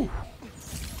 Ooh.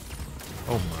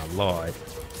 Oh my lord.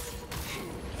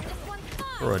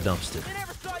 For a dumpster. They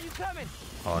never saw you coming.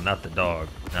 Oh, not the dog.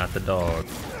 Not the dog.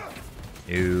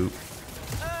 Nope.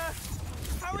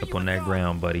 Get up on that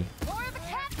ground, buddy.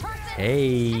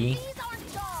 Hey.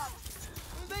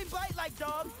 They bite like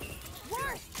dogs.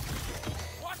 Worse.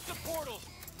 Watch the portals.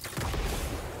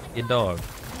 Your dog.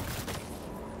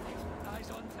 Eyes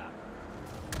on top.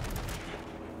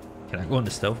 Can I go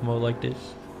into stealth mode like this?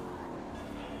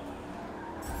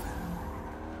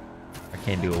 I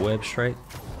can't do a web strike.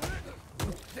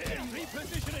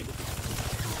 Repositioning.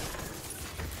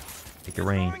 Take your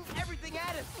rain. Everything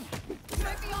at us.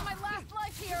 Might be on my last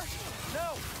life here.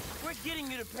 No, we're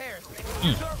getting you to Paris. Mm.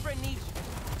 Your girlfriend needs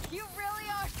you. You really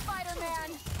are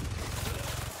Spider-Man.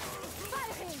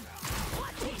 Spider-Man.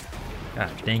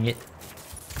 God dang it.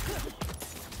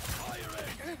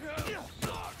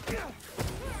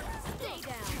 Stay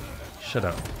down. Shut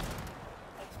up.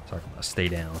 Talking about stay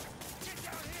down.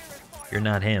 You're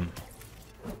not him.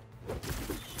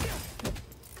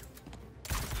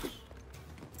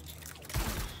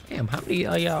 Damn, how many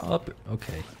are y'all up?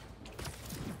 Okay.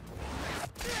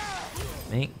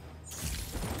 Mate.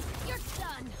 You're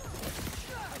done.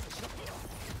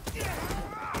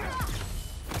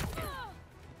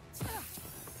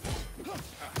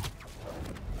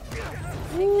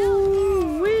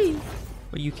 Woo-wee.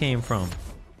 Where you came from?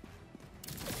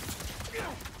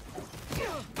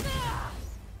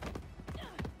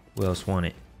 Who else want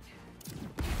it?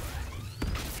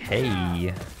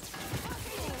 Hey.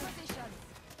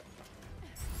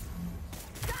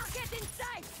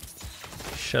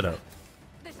 Shut up.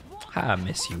 I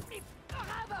miss you.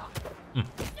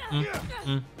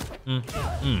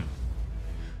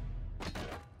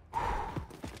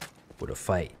 What a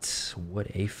fight. What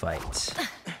a fight.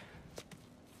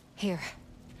 Here.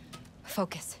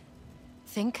 Focus.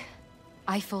 Think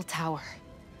Eiffel Tower.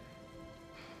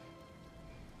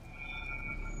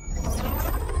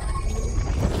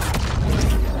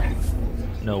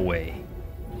 No way.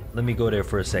 Let me go there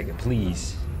for a second,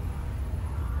 please.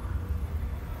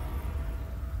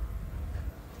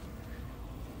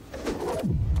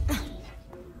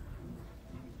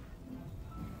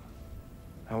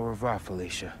 Au revoir,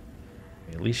 Felicia.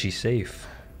 At least she's safe.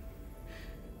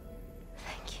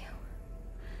 Thank you.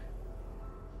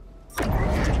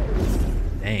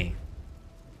 Dang.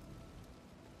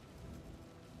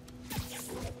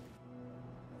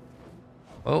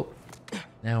 Oh,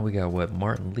 now we got what?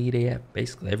 Martin Lee they at?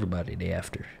 Basically everybody they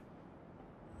after.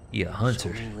 He a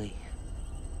hunter.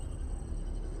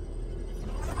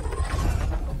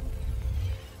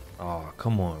 Oh,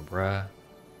 come on, bruh.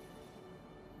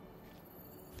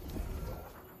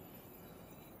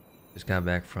 Just got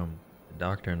back from the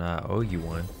doctor and I owe you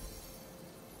one.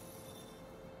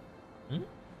 Hmm?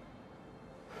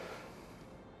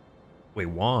 Wait,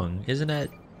 Wong, isn't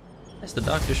that's the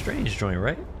Doctor Strange joint,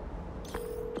 right?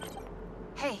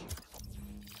 Hey.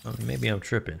 Oh, maybe I'm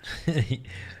tripping.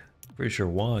 Pretty sure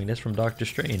Wong, that's from Doctor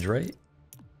Strange, right?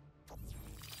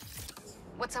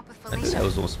 What's up with I think Felicia? that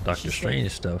was also Doctor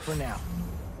Strange stuff. For now.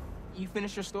 You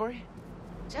finished your story?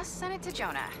 Just send it to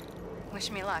Jonah.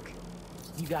 Wish me luck.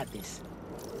 You got this.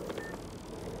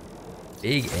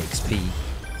 Big XP.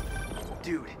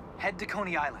 Dude, head to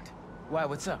Coney Island. Why,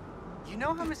 what's up? You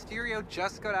know how Mysterio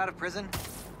just got out of prison?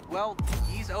 Well,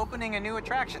 he's opening a new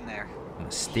attraction there.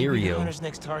 Mysterio. Hunter's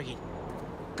next target.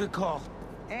 Good call.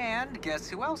 And guess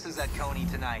who else is at Coney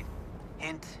tonight?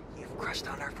 Hint, you've crushed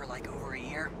on her for like over a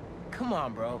year. Come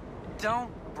on, bro.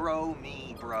 Don't bro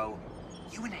me, bro.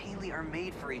 You and Haley are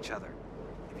made for each other.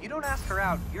 If you don't ask her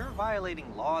out, you're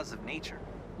violating laws of nature.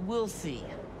 We'll see.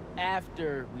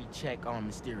 After we check on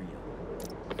Mysterio.